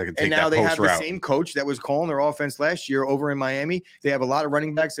two guys that can take that post route. And now they have the same coach that was calling their offense last year over in Miami. They have a lot of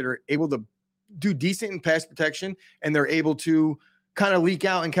running backs that are able to do decent in pass protection, and they're able to kind of leak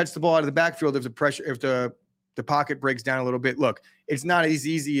out and catch the ball out of the backfield if the pocket breaks down a little bit. Look, it's not as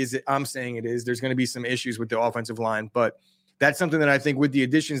easy as I'm saying it is. There's going to be some issues with the offensive line, but that's something that I think with the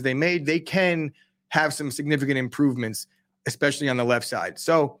additions they made, they can have some significant improvements, especially on the left side.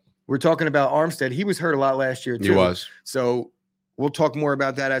 So we're talking about Armstead. He was hurt a lot last year too. He was. So we'll talk more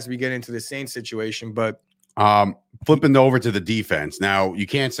about that as we get into the Saints situation, but flipping over to the defense. Now, you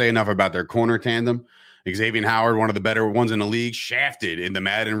can't say enough about their corner tandem. Xavier Howard, one of the better ones in the league, shafted in the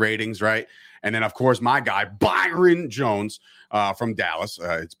Madden ratings, right? And then, of course, my guy, Byron Jones from Dallas.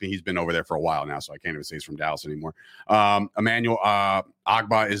 He's been over there for a while now, so I can't even say he's from Dallas anymore. Emmanuel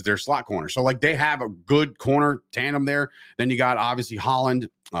Agba is their slot corner. So, like, they have a good corner tandem there. Then you got, obviously, Holland,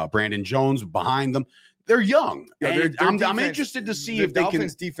 Brandon Jones behind them. They're young. Yeah, I'm interested to see if they can.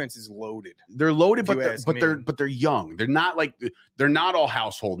 Dolphins' defense is loaded. They're loaded, but they're young. They're not all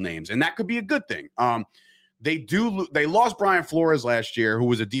household names, and that could be a good thing. They lost Brian Flores last year, who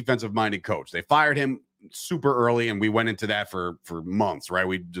was a defensive minded coach. They fired him super early, and we went into that for months, right?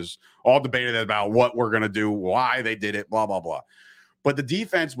 We just all debated about what we're gonna do, why they did it, blah blah blah. But the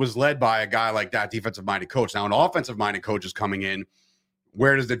defense was led by a guy like that, defensive minded coach. Now an offensive minded coach is coming in.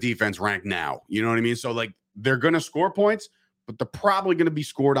 Where does the defense rank now? You know what I mean? So, like, they're going to score points, but they're probably going to be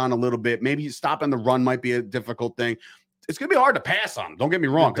scored on a little bit. Maybe stopping the run might be a difficult thing. It's going to be hard to pass on them. Don't get me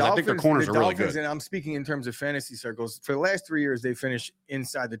wrong, because I think their corners are really good. And I'm speaking in terms of fantasy circles. For the last 3 years, they finished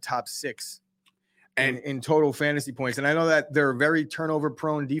inside the top 6 in total fantasy points. And I know that they're a very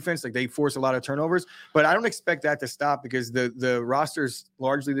turnover-prone defense. Like, they force a lot of turnovers. But I don't expect that to stop because the roster's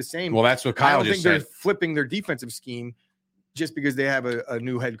largely the same. Well, that's what Kyle just said. I don't think they're flipping their defensive scheme just because they have a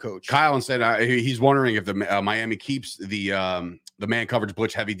new head coach. Kyle said he's wondering if the Miami keeps the man coverage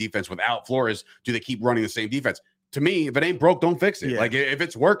blitz heavy defense without Flores. Do they keep running the same defense? To me, if it ain't broke, don't fix it. Yeah. Like, if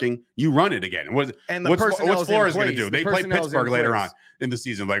it's working, you run it again. What's Flores going to do? They play Pittsburgh later on in the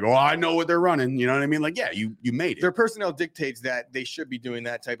season. Like, oh, I know what they're running. You know what I mean? Like, yeah, you made it. Their personnel dictates that they should be doing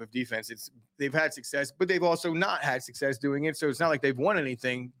that type of defense. They've had success, but they've also not had success doing it. So it's not like they've won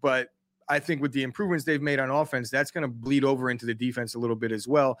anything, but I think with the improvements they've made on offense, that's going to bleed over into the defense a little bit as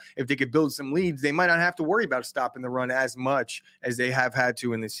well. If they could build some leads, they might not have to worry about stopping the run as much as they have had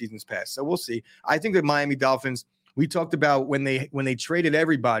to in the seasons past. So we'll see. I think that Miami Dolphins, we talked about when they traded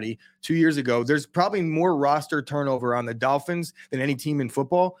everybody 2 years ago, there's probably more roster turnover on the Dolphins than any team in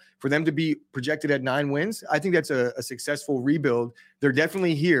football. For them to be projected at 9 wins, I think that's a successful rebuild. They're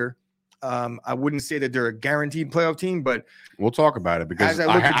definitely here. I wouldn't say that they're a guaranteed playoff team, but we'll talk about it because I'm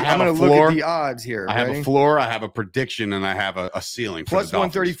going to look at the odds here. I have a floor, I have a prediction, and I have a ceiling. Plus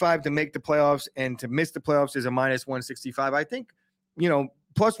 135 to make the playoffs, and to miss the playoffs is a minus 165. I think,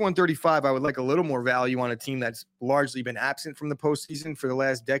 plus 135, I would like a little more value on a team that's largely been absent from the postseason for the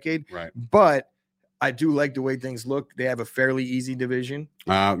last decade. Right. But I do like the way things look. They have a fairly easy division.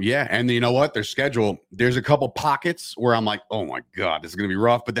 Yeah. And you know what? Their schedule, there's a couple pockets where I'm like, oh my God, this is going to be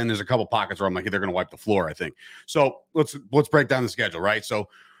rough. But then there's a couple pockets where I'm like, they're going to wipe the floor, I think. So let's break down the schedule, right? So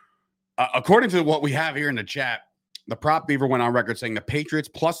according to what we have here in the chat, the prop beaver went on record saying the Patriots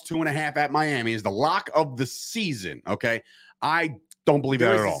plus 2.5 at Miami is the lock of the season. Okay. I don't believe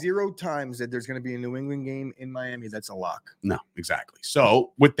that at all. 0 times that there's going to be a New England game in Miami. That's a lock. No, exactly.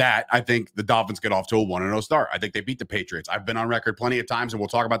 So with that, I think the Dolphins get off to a 1-0 start. I think they beat the Patriots. I've been on record plenty of times, and we'll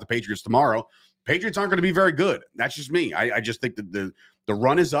talk about the Patriots tomorrow. Patriots aren't going to be very good. That's just me. I just think that the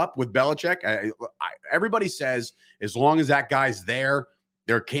run is up with Belichick. Everybody says as long as that guy's there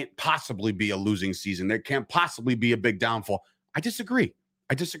can't possibly be a losing season. There can't possibly be a big downfall. I disagree.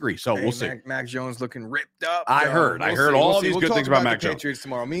 I disagree. So Hey, we'll see. Mac Jones looking ripped up. I heard all these good things about Mac the Jones. Patriots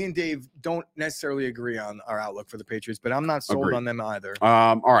tomorrow. Me and Dave don't necessarily agree on our outlook for the Patriots, but I'm not sold Agreed. on them either.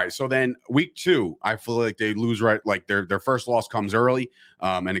 All right. So then week 2, I feel like they lose right. Like their first loss comes early,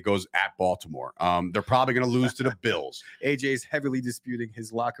 and it goes at Baltimore. They're probably going to lose to the Bills. AJ is heavily disputing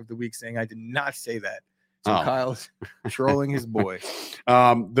his lock of the week, saying I did not say that. So Oh. Kyle's trolling his boy.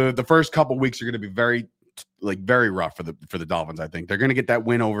 The first couple weeks are going to be very rough for the Dolphins. I think they're going to get that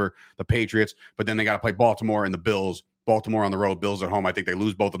win over the Patriots, but then they got to play Baltimore and the Bills. Baltimore on the road, Bills at home. I think they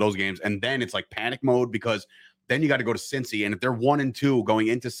lose both of those games, and then it's like panic mode because then you got to go to Cincy, and if they're 1-2 going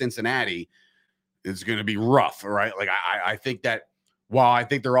into Cincinnati, it's going to be rough, right? Like I think that while I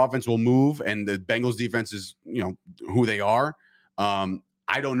think their offense will move and the Bengals defense is who they are,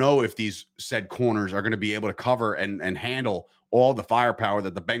 I don't know if these said corners are going to be able to cover and handle all the firepower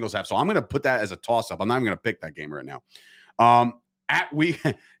that the Bengals have. So I'm going to put that as a toss-up. I'm not even going to pick that game right now. At week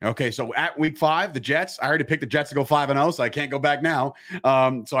 5, the Jets. I already picked the Jets to go 5-0, so I can't go back now.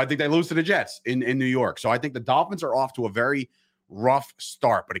 So I think they lose to the Jets in New York. So I think the Dolphins are off to a very rough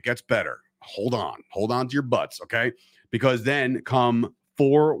start, but it gets better. Hold on to your butts, okay? Because then come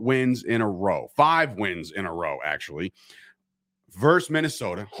 5 wins in a row, actually. Versus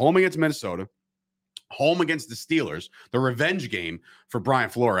Minnesota, home against Minnesota, home against the Steelers. The revenge game for Brian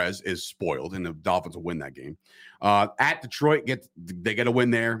Flores is spoiled, and the Dolphins will win that game. At Detroit, they get a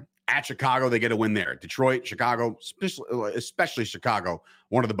win there. At Chicago, they get a win there. Detroit, Chicago, especially Chicago,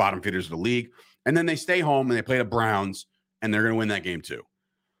 one of the bottom feeders of the league. And then they stay home and they play the Browns, and they're going to win that game too.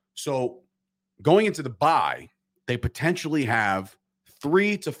 So going into the bye, they potentially have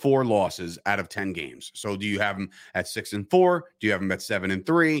 3 to 4 losses out of 10 games. So do you have them at 6-4? Do you have them at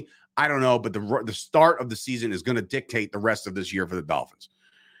 7-3? I don't know, but the start of the season is going to dictate the rest of this year for the Dolphins.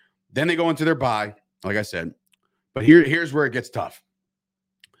 Then they go into their bye, like I said. But here's where it gets tough.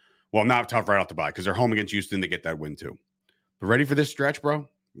 Well, not tough right off the bye because they're home against Houston. They get that win too. But ready for this stretch, bro?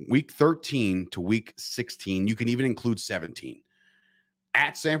 Week 13 to week 16. You can even include 17.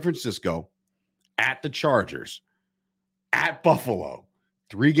 At San Francisco, at the Chargers, at Buffalo.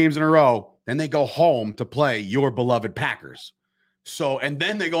 3 games in a row. Then they go home to play your beloved Packers. So, and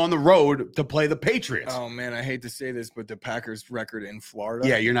then they go on the road to play the Patriots. Oh, man, I hate to say this, but the Packers' record in Florida.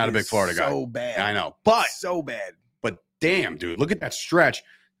 Yeah, you're not a big Florida guy. So bad. I know. But so bad. But damn, dude, look at that stretch.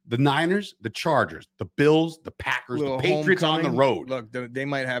 The Niners, the Chargers, the Bills, the Packers, the Patriots on the road. Look, they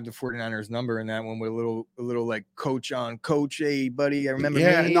might have the 49ers number in that one with a little like coach on coach. Hey, buddy, I remember.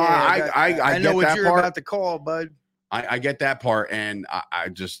 Yeah, me. no, I know what you're part. about to call, bud. I get that part, and I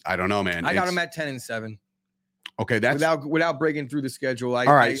don't know, man. I got them at 10-7. Okay, that's without breaking through the schedule. All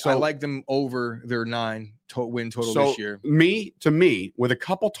right, I like them over their 9 win total this year. To me, with a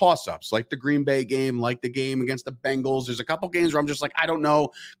couple toss-ups, like the Green Bay game, like the game against the Bengals, there's a couple games where I'm just like, I don't know.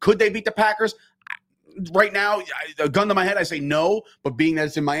 Could they beat the Packers? Right now, a gun to my head, I say no. But being that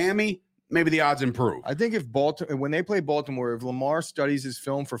it's in Miami, maybe the odds improve. I think if when they play Baltimore, if Lamar studies his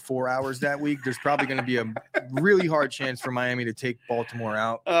film for 4 hours that week, there's probably going to be a really hard chance for Miami to take Baltimore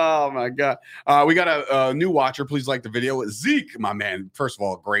out. Oh my God. We got a new watcher. Please like the video. Zeke, my man. First of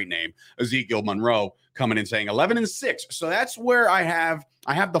all, great name. Ezekiel Monroe coming in saying 11-6. So that's where I have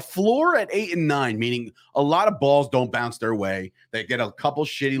the floor at 8-9, meaning a lot of balls don't bounce their way. They get a couple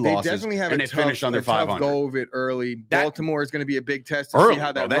shitty losses. They definitely have and they finish under 500. Go of it early. Baltimore is going to be a big test to see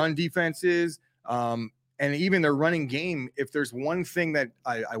how that run defense is. And even their running game. If there's one thing that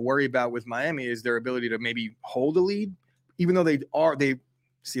I worry about with Miami is their ability to maybe hold a lead, even though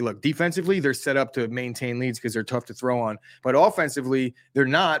look, defensively, they're set up to maintain leads because they're tough to throw on. But offensively, they're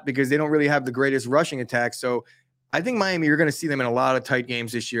not because they don't really have the greatest rushing attack. So I think Miami, you're going to see them in a lot of tight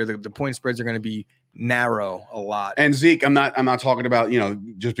games this year. The point spreads are going to be narrow a lot. And Zeke, I'm not talking about,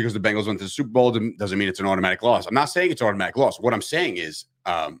 just because the Bengals went to the Super Bowl doesn't mean it's an automatic loss. I'm not saying it's an automatic loss. What I'm saying is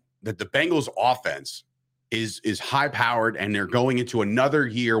that the Bengals offense is high powered and they're going into another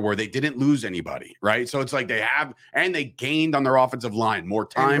year where they didn't lose anybody, right? So it's like they gained on their offensive line, more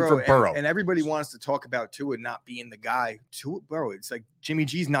time for Burrow. And everybody wants to talk about Tua not being the guy. Bro, it's like Jimmy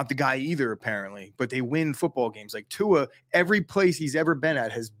G's not the guy either, apparently, but they win football games. Like Tua, every place he's ever been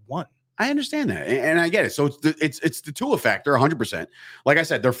at has won. I understand that, and I get it. So it's the Tua factor, 100%. Like I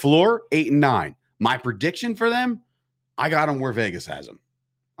said, their floor 8-9. My prediction for them, I got them where Vegas has them.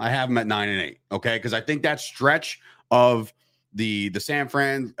 I have them at 9-8. Okay, because I think that stretch of the San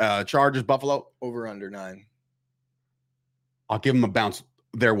Fran Chargers, Buffalo over under 9. I'll give them a bounce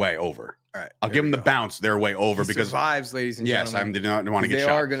their way over. All right, I'll give them the bounce their way over because survives, ladies and gentlemen. Yes, I did not want to get shot.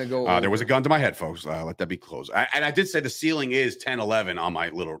 They are going to go. There was a gun to my head, folks. Let that be closed. And I did say the ceiling is 10-11 on my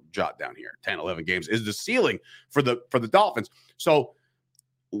little jot down here. 10-11 games is the ceiling for the Dolphins. So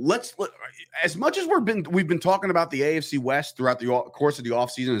as much as we've been talking about the AFC West throughout the course of the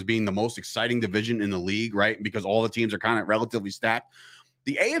offseason as being the most exciting division in the league, right? Because all the teams are kind of relatively stacked.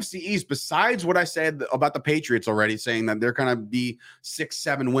 The AFC East, besides what I said about the Patriots already, saying that they're going to be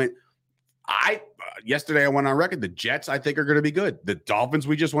 6-7 win. Yesterday I went on record. The Jets, I think, are going to be good. The Dolphins,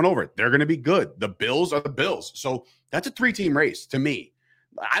 we just went over it. They're going to be good. The Bills are the Bills. So that's a 3-team race to me.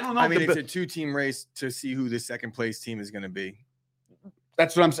 I don't know. I mean, it's a 2-team race to see who the second place team is going to be.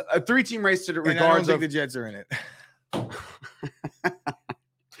 That's what I'm saying. A 3-team race to the regards I don't think of the Jets are in it.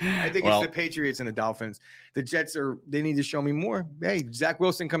 I think it's the Patriots and the Dolphins. The Jets they need to show me more. Hey, Zach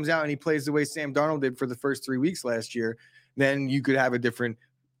Wilson comes out and he plays the way Sam Darnold did for the first 3 weeks last year. Then you could have a different,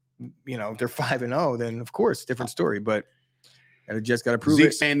 they're 5-0. Then of course, different story. But the Jets got to prove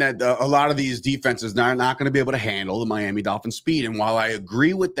Zeke's it. saying that a lot of these defenses are not going to be able to handle the Miami Dolphins speed. And while I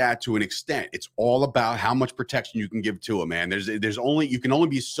agree with that to an extent, it's all about how much protection you can give to them, man. You can only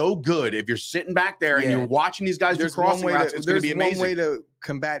be so good if you're sitting back there and you're watching these guys do crossing routes. It's going to be amazing. There's one way to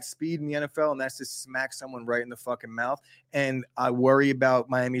combat speed in the NFL, and that's to smack someone right in the fucking mouth. And I worry about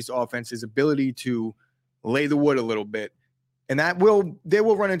Miami's offense's ability to lay the wood a little bit. And they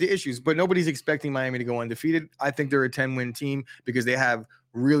will run into issues, but nobody's expecting Miami to go undefeated. I think they're a 10-win team because they have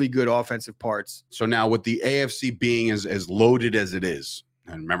really good offensive parts. So now with the AFC being as loaded as it is,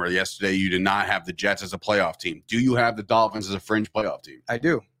 and remember yesterday you did not have the Jets as a playoff team. Do you have the Dolphins as a fringe playoff team? I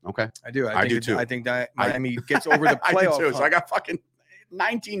do. Okay. I do. I do too. I think that Miami gets over the playoff. I do too. So I got fucking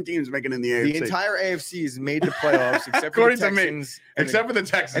 19 teams making in the AFC. The entire AFC is made the playoffs except for the Texans. Except for the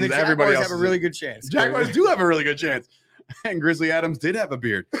Texans. And the everybody Jaguars else have a really good chance. Jaguars do have a really good chance. And Grizzly Adams did have a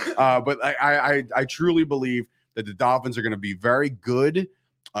beard. But I truly believe that the Dolphins are going to be very good,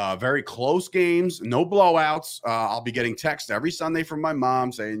 very close games, no blowouts. I'll be getting texts every Sunday from my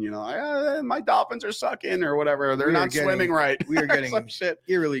mom saying, my Dolphins are sucking or whatever. They're not swimming right. We are getting some shit.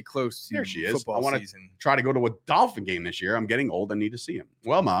 Eerily close to There she is. football I want to try to go to a Dolphin game this year. I'm getting old. I need to see him.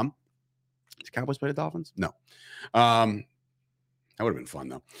 Well, Mom, does Cowboys play the Dolphins? No. That would have been fun,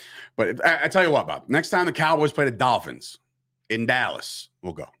 though. But I tell you what, Bob, next time the Cowboys play the Dolphins in Dallas,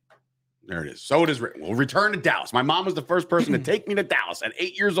 we'll go. There it is. So it is written. We'll return to Dallas. My mom was the first person to take me to Dallas at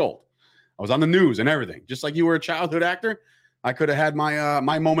 8 years old. I was on the news and everything. Just like you were a childhood actor, I could have had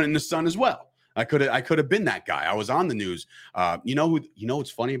my moment in the sun as well. I could have been that guy. I was on the news. You know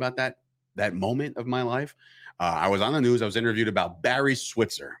what's funny about that moment of my life? I was on the news. I was interviewed about Barry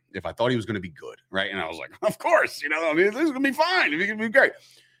Switzer, if I thought he was going to be good, right? And I was like, of course, this is going to be fine. It's going to be great.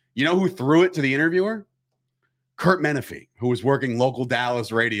 You know who threw it to the interviewer? Kurt Menefee, who was working local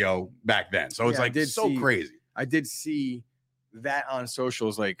Dallas radio back then. So it's crazy. I did see that on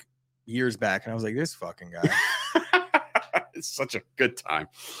socials like years back, and I was like, this fucking guy. It's such a good time.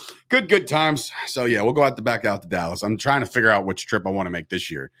 Good times. So yeah, we'll go back out to Dallas. I'm trying to figure out which trip I want to make this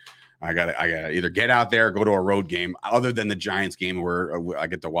year. I gotta either get out there or go to a road game other than the Giants game where I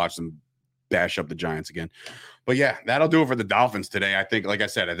get to watch them bash up the Giants again. But yeah, that'll do it for the Dolphins today. I think, like I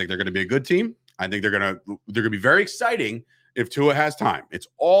said, I think they're going to be a good team. I think they're going to be very exciting if Tua has time. It's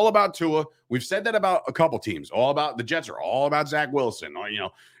all about Tua. We've said that about a couple teams. All about the Jets are all about Zach Wilson.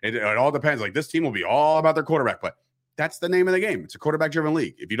 It all depends. Like this team will be all about their quarterback, but that's the name of the game. It's a quarterback-driven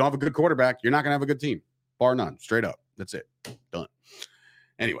league. If you don't have a good quarterback, you're not going to have a good team, bar none. Straight up. That's it. Done.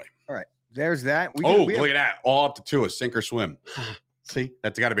 Anyway. All right. There's that. Look at that. All up to Tua, sink or swim. See,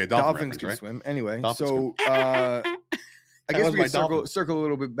 that's got to be a Dolphins can right? swim. Anyway, Dolphins I guess we can circle Dolphins. a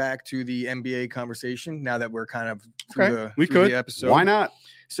little bit back to the NBA conversation now that we're kind of through the episode. Why not?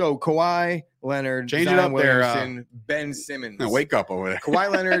 So Kawhi Leonard, change Zion it up Williamson, there. Ben Simmons. No, wake up over there.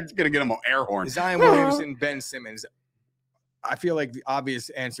 Kawhi Leonard going to get him an air horn. Zion Williamson, Ben Simmons. I feel like the obvious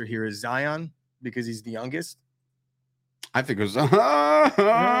answer here is Zion because he's the youngest. I think it was and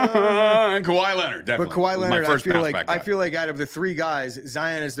Kawhi Leonard, definitely. But Kawhi Leonard, I feel like out of the three guys,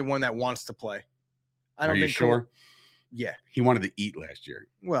 Zion is the one that wants to play. Are you sure? Yeah. He wanted to eat last year.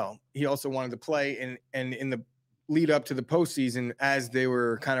 Well, he also wanted to play, and in the lead up to the postseason, as they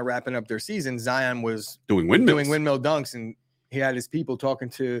were kind of wrapping up their season, Zion was doing windmill dunks, and he had his people talking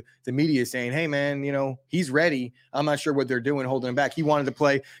to the media saying, hey, man, he's ready. I'm not sure what they're doing, holding him back. He wanted to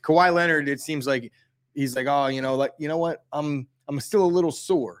play. Kawhi Leonard, it seems like he's like, oh, you know what? I'm still a little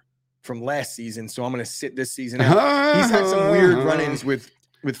sore from last season, so I'm going to sit this season out. He's had some weird run-ins with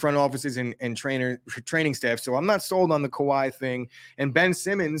front offices and training staff, so I'm not sold on the Kawhi thing. And Ben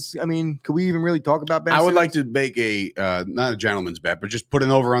Simmons, I mean, could we even really talk about Ben Simmons? I would like to make a not a gentleman's bet, but just put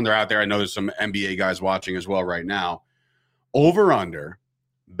an over-under out there. I know there's some NBA guys watching as well right now. Over-under,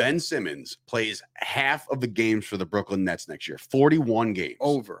 Ben Simmons plays half of the games for the Brooklyn Nets next year, 41 games.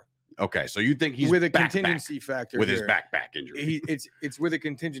 Over. Okay, so you think he's with a back contingency factor with his here. back injury? It's with a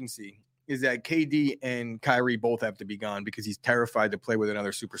contingency. Is that KD and Kyrie both have to be gone because he's terrified to play with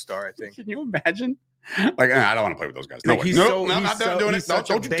another superstar? I think. Can you imagine? Like, I don't want to play with those guys. No, Like, way. he's no, so, no, I'm he's not so, doing he's it. No, such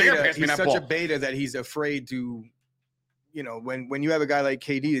a don't you dare beta. pass me He's that such ball. a beta that he's afraid to, when you have a guy like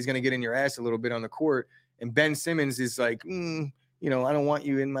KD, he's going to get in your ass a little bit on the court, and Ben Simmons is like, I don't want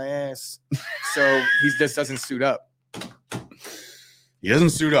you in my ass, so he just doesn't suit up. He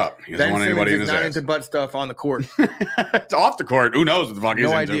doesn't suit up. He doesn't Ben want Simmons anybody in is his not ass. into butt stuff on the court. It's off the court. Who knows what the fuck he's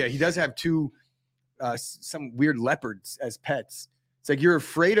No into? idea. He does have two, some weird leopards as pets. It's like you're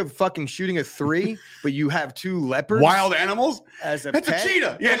afraid of fucking shooting a 3, but you have 2 leopards. Wild animals? As a That's pet? a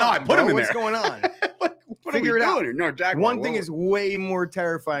cheetah. Yeah, Come no, I on, put him bro. in What's there. going on? What Figure are we it out. doing? No, Jack. One thing is way more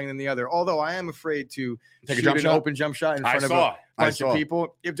terrifying than the other. Although I am afraid to Take a shoot jump an shot? open jump shot in I front of saw. a bunch of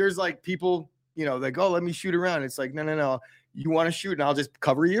people. If there's like people, like, oh, let me shoot around. It's like, no. You want to shoot and I'll just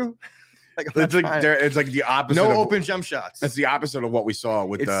cover you? Like, It's like the opposite. no of, open jump shots. That's the opposite of what we saw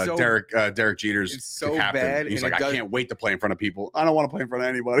with It's so- Derek Jeter's it's so captain. bad, He's and like, it I does- can't wait to play in front of people. I don't want to play in front of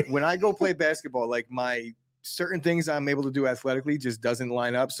anybody. When I go play basketball, like my certain things I'm able to do athletically just doesn't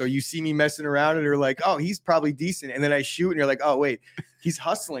line up. So you see me messing around and you're like, oh, he's probably decent. And then I shoot and you're like, oh, wait, he's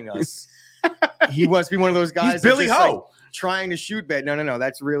hustling us. He must be one of those guys. He's Billy that's just, like, Ho. trying to shoot bad. No.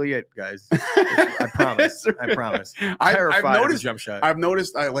 That's really it, guys. I promise. I promise. I've Terrified of the noticed. jump shot. I've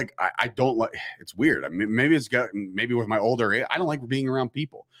noticed. I don't like. It's weird. I mean, maybe with my older age, I don't like being around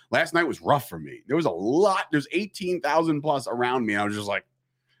people. Last night was rough for me. There was a lot. There's 18,000 plus around me. I was just like,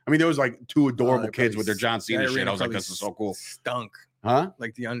 there was like 2 adorable they kids probably with their John Cena that shit. arena I was like, probably this is so cool, Stunk huh?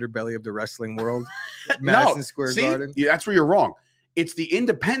 like the underbelly of the wrestling world. Madison Square See? Garden. Yeah, that's where you're wrong. It's the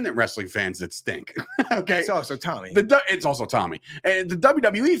independent wrestling fans that stink. Okay, It's also Tommy. it's also Tommy and the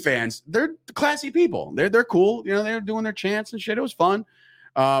WWE fans. They're classy people. They're cool. They're doing their chants and shit. It was fun.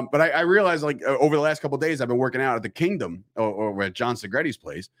 But I realized like over the last couple of days, I've been working out at the Kingdom or at John Segretti's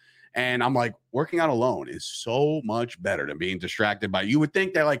place. And I'm like, working out alone is so much better than being distracted by. You would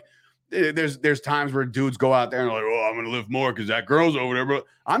think that like there's times where dudes go out there and like, oh, I'm gonna lift more because that girl's over there. But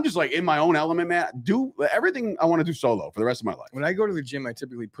I'm just like in my own element, man. Do everything I want to do solo for the rest of my life. When I go to the gym, I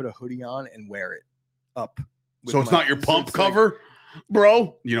typically put a hoodie on and wear it up. with So it's my- not your so pump it's like- cover,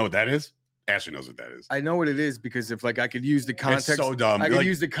 bro. You know what that is? Ashley knows what that is. I know what it is because if like I could use the context, It's so dumb. I could Like,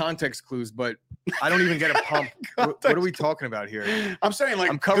 use the context clues, but I don't even get a pump. What are we talking about here? I'm saying like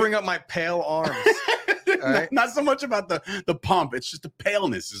I'm covering up my pale arms. right. Not so much about the pump. It's just the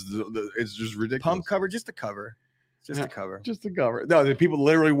paleness. It's just ridiculous. Pump cover, just to cover. Just Yeah. to cover. Just to cover. No, the people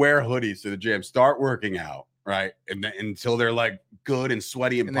literally wear hoodies to the gym, start working out, right? And then, until they're like good and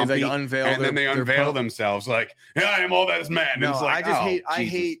sweaty and And they pumpy, like unveil and then they their unveil pump. themselves like, yeah, I am all that is man. And No, it's like, I just oh, hate I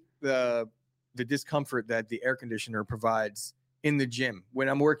Jesus. hate the discomfort that the air conditioner provides in the gym when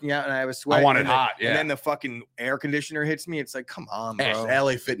I'm working out and I have a sweat. I want it and the- hot, yeah. And then the fucking air conditioner hits me. It's like, come on, bro.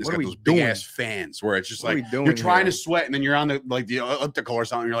 LA Fitness What are got we those big doing? ass fans where it's just What are like we doing you're trying here? to sweat and then you're on the elliptical or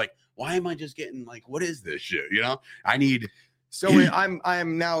something. You're like, why am I just getting like, what is this shit? I need. So I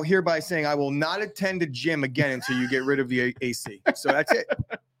am now hereby saying I will not attend a gym again until you get rid of the AC. So that's it.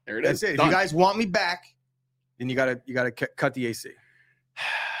 There it That's is. it. If Done. you guys want me back, then you gotta cut the AC.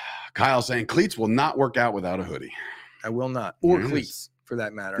 Kyle saying cleats will not work out without a hoodie. I will not, or Yes. cleats for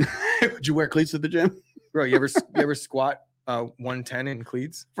that matter. Would you wear cleats at the gym? Bro, you ever squat 110 in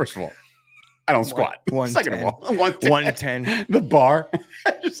cleats? First of all, I don't squat. One- Second of all, 110. The bar.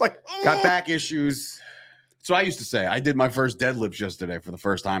 Just like Got back issues. So I used to say I did my first deadlifts yesterday for the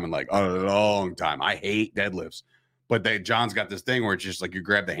first time in like a long time. I hate deadlifts, but John's got this thing where it's just like you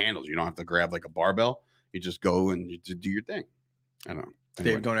grab the handles. You don't have to grab like a barbell. You just go and you do your thing. I don't know.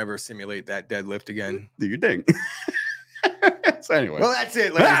 Anyway, Dave, don't ever simulate that deadlift again. do your thing. So anyway. Well, that's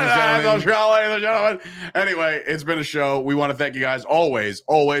it, ladies and gentlemen. Ladies and gentlemen. Anyway, it's been a show. We want to thank you guys always.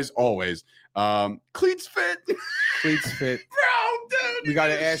 Cleats fit. Cleats fit. Bro, dude. We got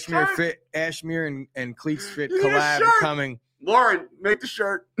you an need a Ashmere shirt. fit, Ashmere and Cleats fit You need a collab shirt. coming. Lauren, make the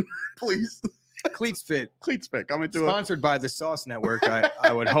shirt, please. Cleats fit, Cleats fit coming to sponsored by the Sauce Network.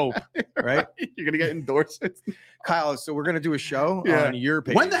 I would hope, right? You're gonna get endorsed. Kyle, so we're gonna do a show Yeah. on your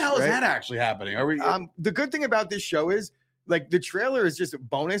page. When the hell is right? that actually happening? Are we? The good thing about this show is like the trailer is just a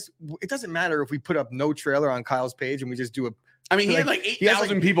bonus. It doesn't matter if we put up no trailer on Kyle's page and we just do a I mean, he had like- like he has,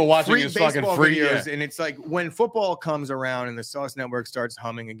 8,000 like, people watching free his fucking baseball free videos, and it's like when football comes around and the Sauce Network starts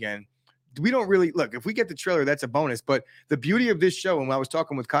humming again. We don't really look if we get the trailer, that's a bonus. But the beauty of this show, and when I was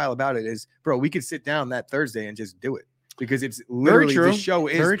talking with Kyle about it, is bro, we could sit down that Thursday and just do it because it's literally true. the show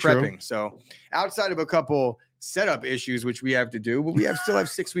is Very true. prepping. So outside of a couple setup issues, which we have to do, but we still have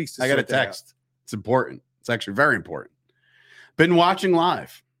 6 weeks to I got a sort that out. text. It's important. It's actually very important. Been watching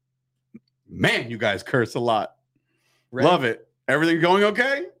live. Man, you guys curse a lot. Ray? Love it. Everything going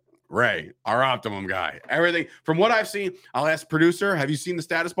okay? Ray, our optimum guy. Everything from what I've seen. I'll ask producer. Have you seen the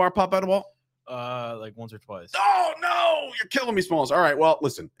status bar pop out of all? Like once or twice. Oh no, you're killing me, Smalls. All right, well,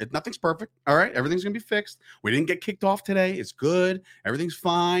 listen, nothing's perfect. All right, everything's gonna be fixed. We didn't get kicked off today. It's good. Everything's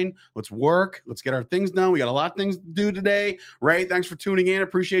fine. Let's work. Let's get our things done. We got a lot of things to do today. Ray, thanks for tuning in.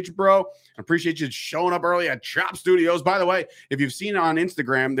 Appreciate you, bro. Appreciate you showing up early at Chop Studios. By the way, if you've seen it on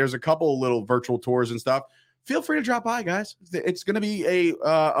Instagram, there's a couple little virtual tours and stuff. Feel free to drop by, guys. It's going to be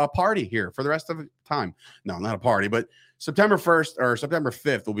a party here for the rest of the time. No, not a party, but September 1st or September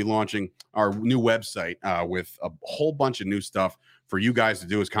 5th, we'll be launching our new website with a whole bunch of new stuff for you guys to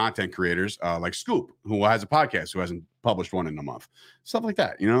do as content creators, like Scoop, who has a podcast, who hasn't published one in a month. Stuff like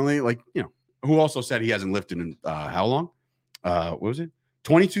that. Who also said he hasn't lifted in how long? What was it?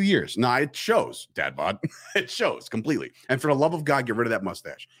 22 years. No, it shows, Dad Bod. It shows completely. And for the love of God, get rid of that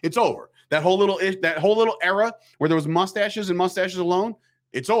mustache. It's over. That whole little era where there was mustaches and mustaches alone,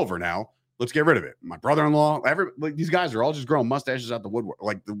 it's over now. Let's get rid of it. My brother-in-law, these guys are all just growing mustaches out the woodwork.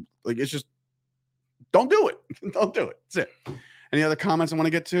 It's just don't do it. Don't do it. That's it. Any other comments I want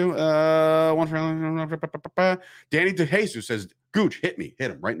to get to? Danny DeJesus says, Gooch, hit me.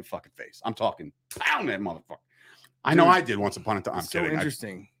 Hit him right in the fucking face. I'm talking. Pound that motherfucker. I know I did once upon a time. I'm so kidding.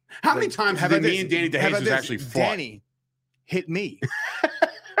 Interesting. How many times have me and Danny DeJesus actually fought? Danny hit me.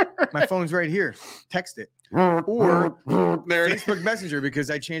 My phone's right here. Text it. Or Facebook Messenger,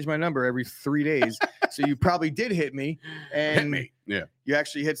 because I change my number every 3 days. So you probably did hit me. And hit me. Yeah. You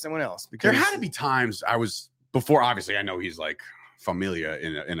actually hit someone else. Because there had to be times I was before. Obviously, I know he's like familia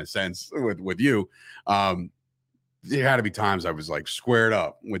in a sense with you. There had to be times I was like squared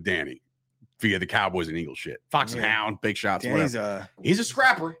up with Danny via the Cowboys and Eagles shit. Fox and Hound, big shots. Danny's he's a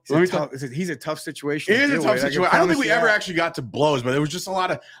scrapper. He's a tough situation. It is a tough situation. I don't think we ever actually got to blows, but it was just a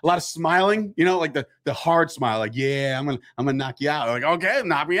lot of smiling. Like the hard smile, like, yeah, I'm gonna knock you out. Like, okay,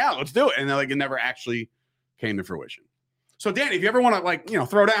 knock me out, let's do it. And then it never actually came to fruition. So Danny, if you ever want to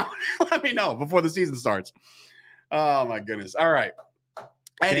throw down, let me know before the season starts. Oh my goodness. All right.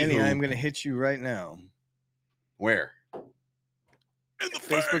 Danny, I'm gonna hit you right now. Where? In the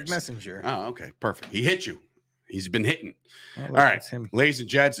Facebook Messenger. Oh, okay. Perfect. He hit you. He's been hitting. Oh, all right. Ladies and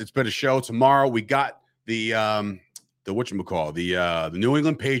gents, it's been a show. Tomorrow we got the whatchamacall, the New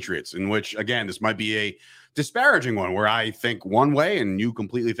England Patriots, in which, again, this might be a disparaging one where I think one way and you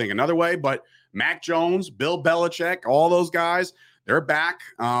completely think another way. But Mac Jones, Bill Belichick, all those guys, they're back.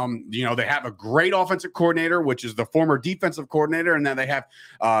 They have a great offensive coordinator, which is the former defensive coordinator, and then they have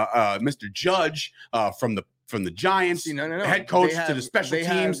Mr. Judge from the Giants, head coach to the special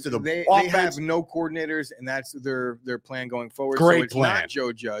teams to the offense. They have no coordinators, and that's their plan going forward. Great it's plan. Not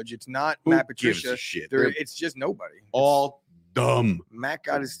Joe Judge. It's not Who Matt Patricia. Gives a shit? It's just nobody. All dumb. Mac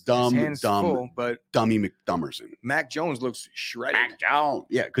got his hands full, but Dummy McDummerson. Mac Jones looks shredded. Mac Jones,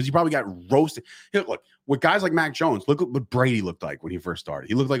 yeah, because he probably got roasted. Here, look, with guys like Mac Jones, look at what Brady looked like when he first started.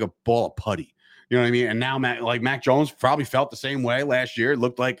 He looked like a ball of putty. You know what I mean? And now Mac Jones probably felt the same way last year. It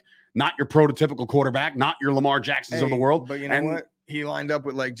looked like not your prototypical quarterback, not your Lamar Jacksons of the world. But you know what? He lined up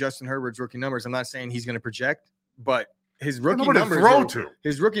with Justin Herbert's rookie numbers. I'm not saying he's going to project, but his rookie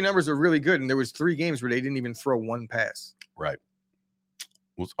numbers are really good. And there was 3 games where they didn't even throw one pass. Right.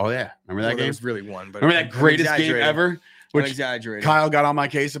 Oh yeah, remember that game? There was really one. But remember that greatest game ever? Which exaggerated. Kyle got on my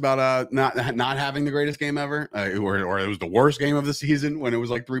case about not having the greatest game ever, or it was the worst game of the season when it was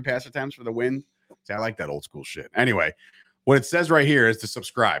like 3 pass attempts for the win. See, I like that old school shit. Anyway. What it says right here is to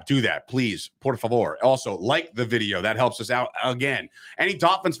subscribe. Do that, please. Por favor. Also, like the video. That helps us out. Again, any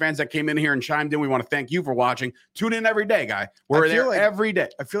Dolphins fans that came in here and chimed in, we want to thank you for watching. Tune in every day, guy. We're there every day.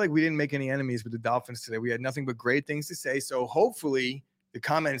 I feel like we didn't make any enemies with the Dolphins today. We had nothing but great things to say. So hopefully the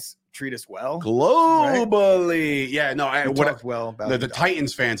comments treat us well. Globally. Right? Yeah, no, I talked well about the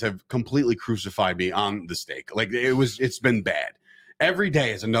Titans fans have completely crucified me on the stake. Like it's been bad. Every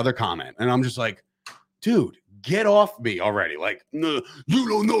day is another comment. And I'm just like, dude, get off me already. Like, no, you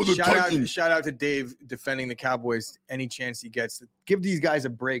don't know the Titans. Shout out to Dave defending the Cowboys any chance he gets. Give these guys a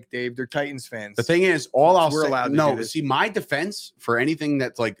break, Dave. They're Titans fans. The thing is, see, my defense for anything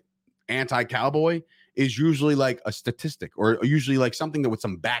that's like anti-Cowboy is usually like a statistic or usually like something that with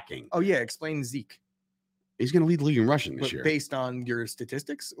some backing. Oh, yeah. Explain Zeke. He's going to lead the league in rushing this year. Based on your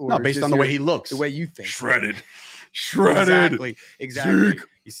statistics? Or no, based on the way he looks. The way you think. Shredded. Exactly. Zeke,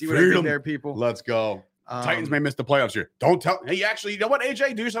 you see what I did there, people? Let's go. Titans may miss the playoffs here. Don't tell. Hey, actually, you know what,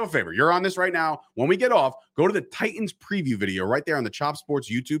 AJ? Do yourself a favor. You're on this right now. When we get off, go to the Titans preview video right there on the Chop Sports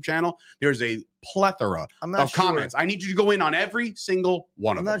YouTube channel. There's a plethora of comments. I need you to go in on every single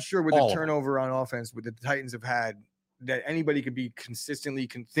one of them. I'm not sure with the turnover on offense with the Titans have had that anybody could be consistently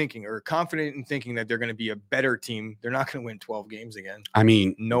thinking or confident in thinking that they're going to be a better team. They're not going to win 12 games again. I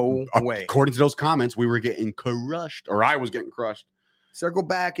mean, No way. According to those comments, we were getting crushed, or I was getting crushed. Circle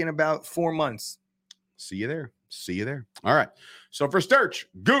back in about 4 months. See you there. See you there. All right. So for Sturch,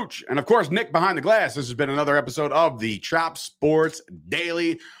 Gooch, and of course, Nick behind the glass, this has been another episode of the Chop Sports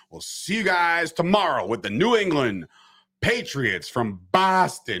Daily. We'll see you guys tomorrow with the New England Patriots from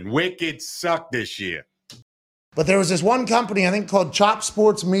Boston. Wicked suck this year. But there was this one company, I think, called Chop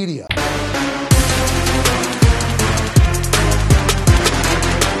Sports Media.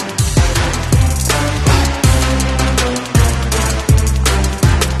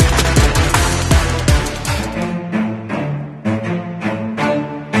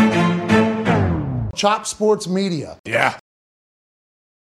 Chop Sports Media. Yeah.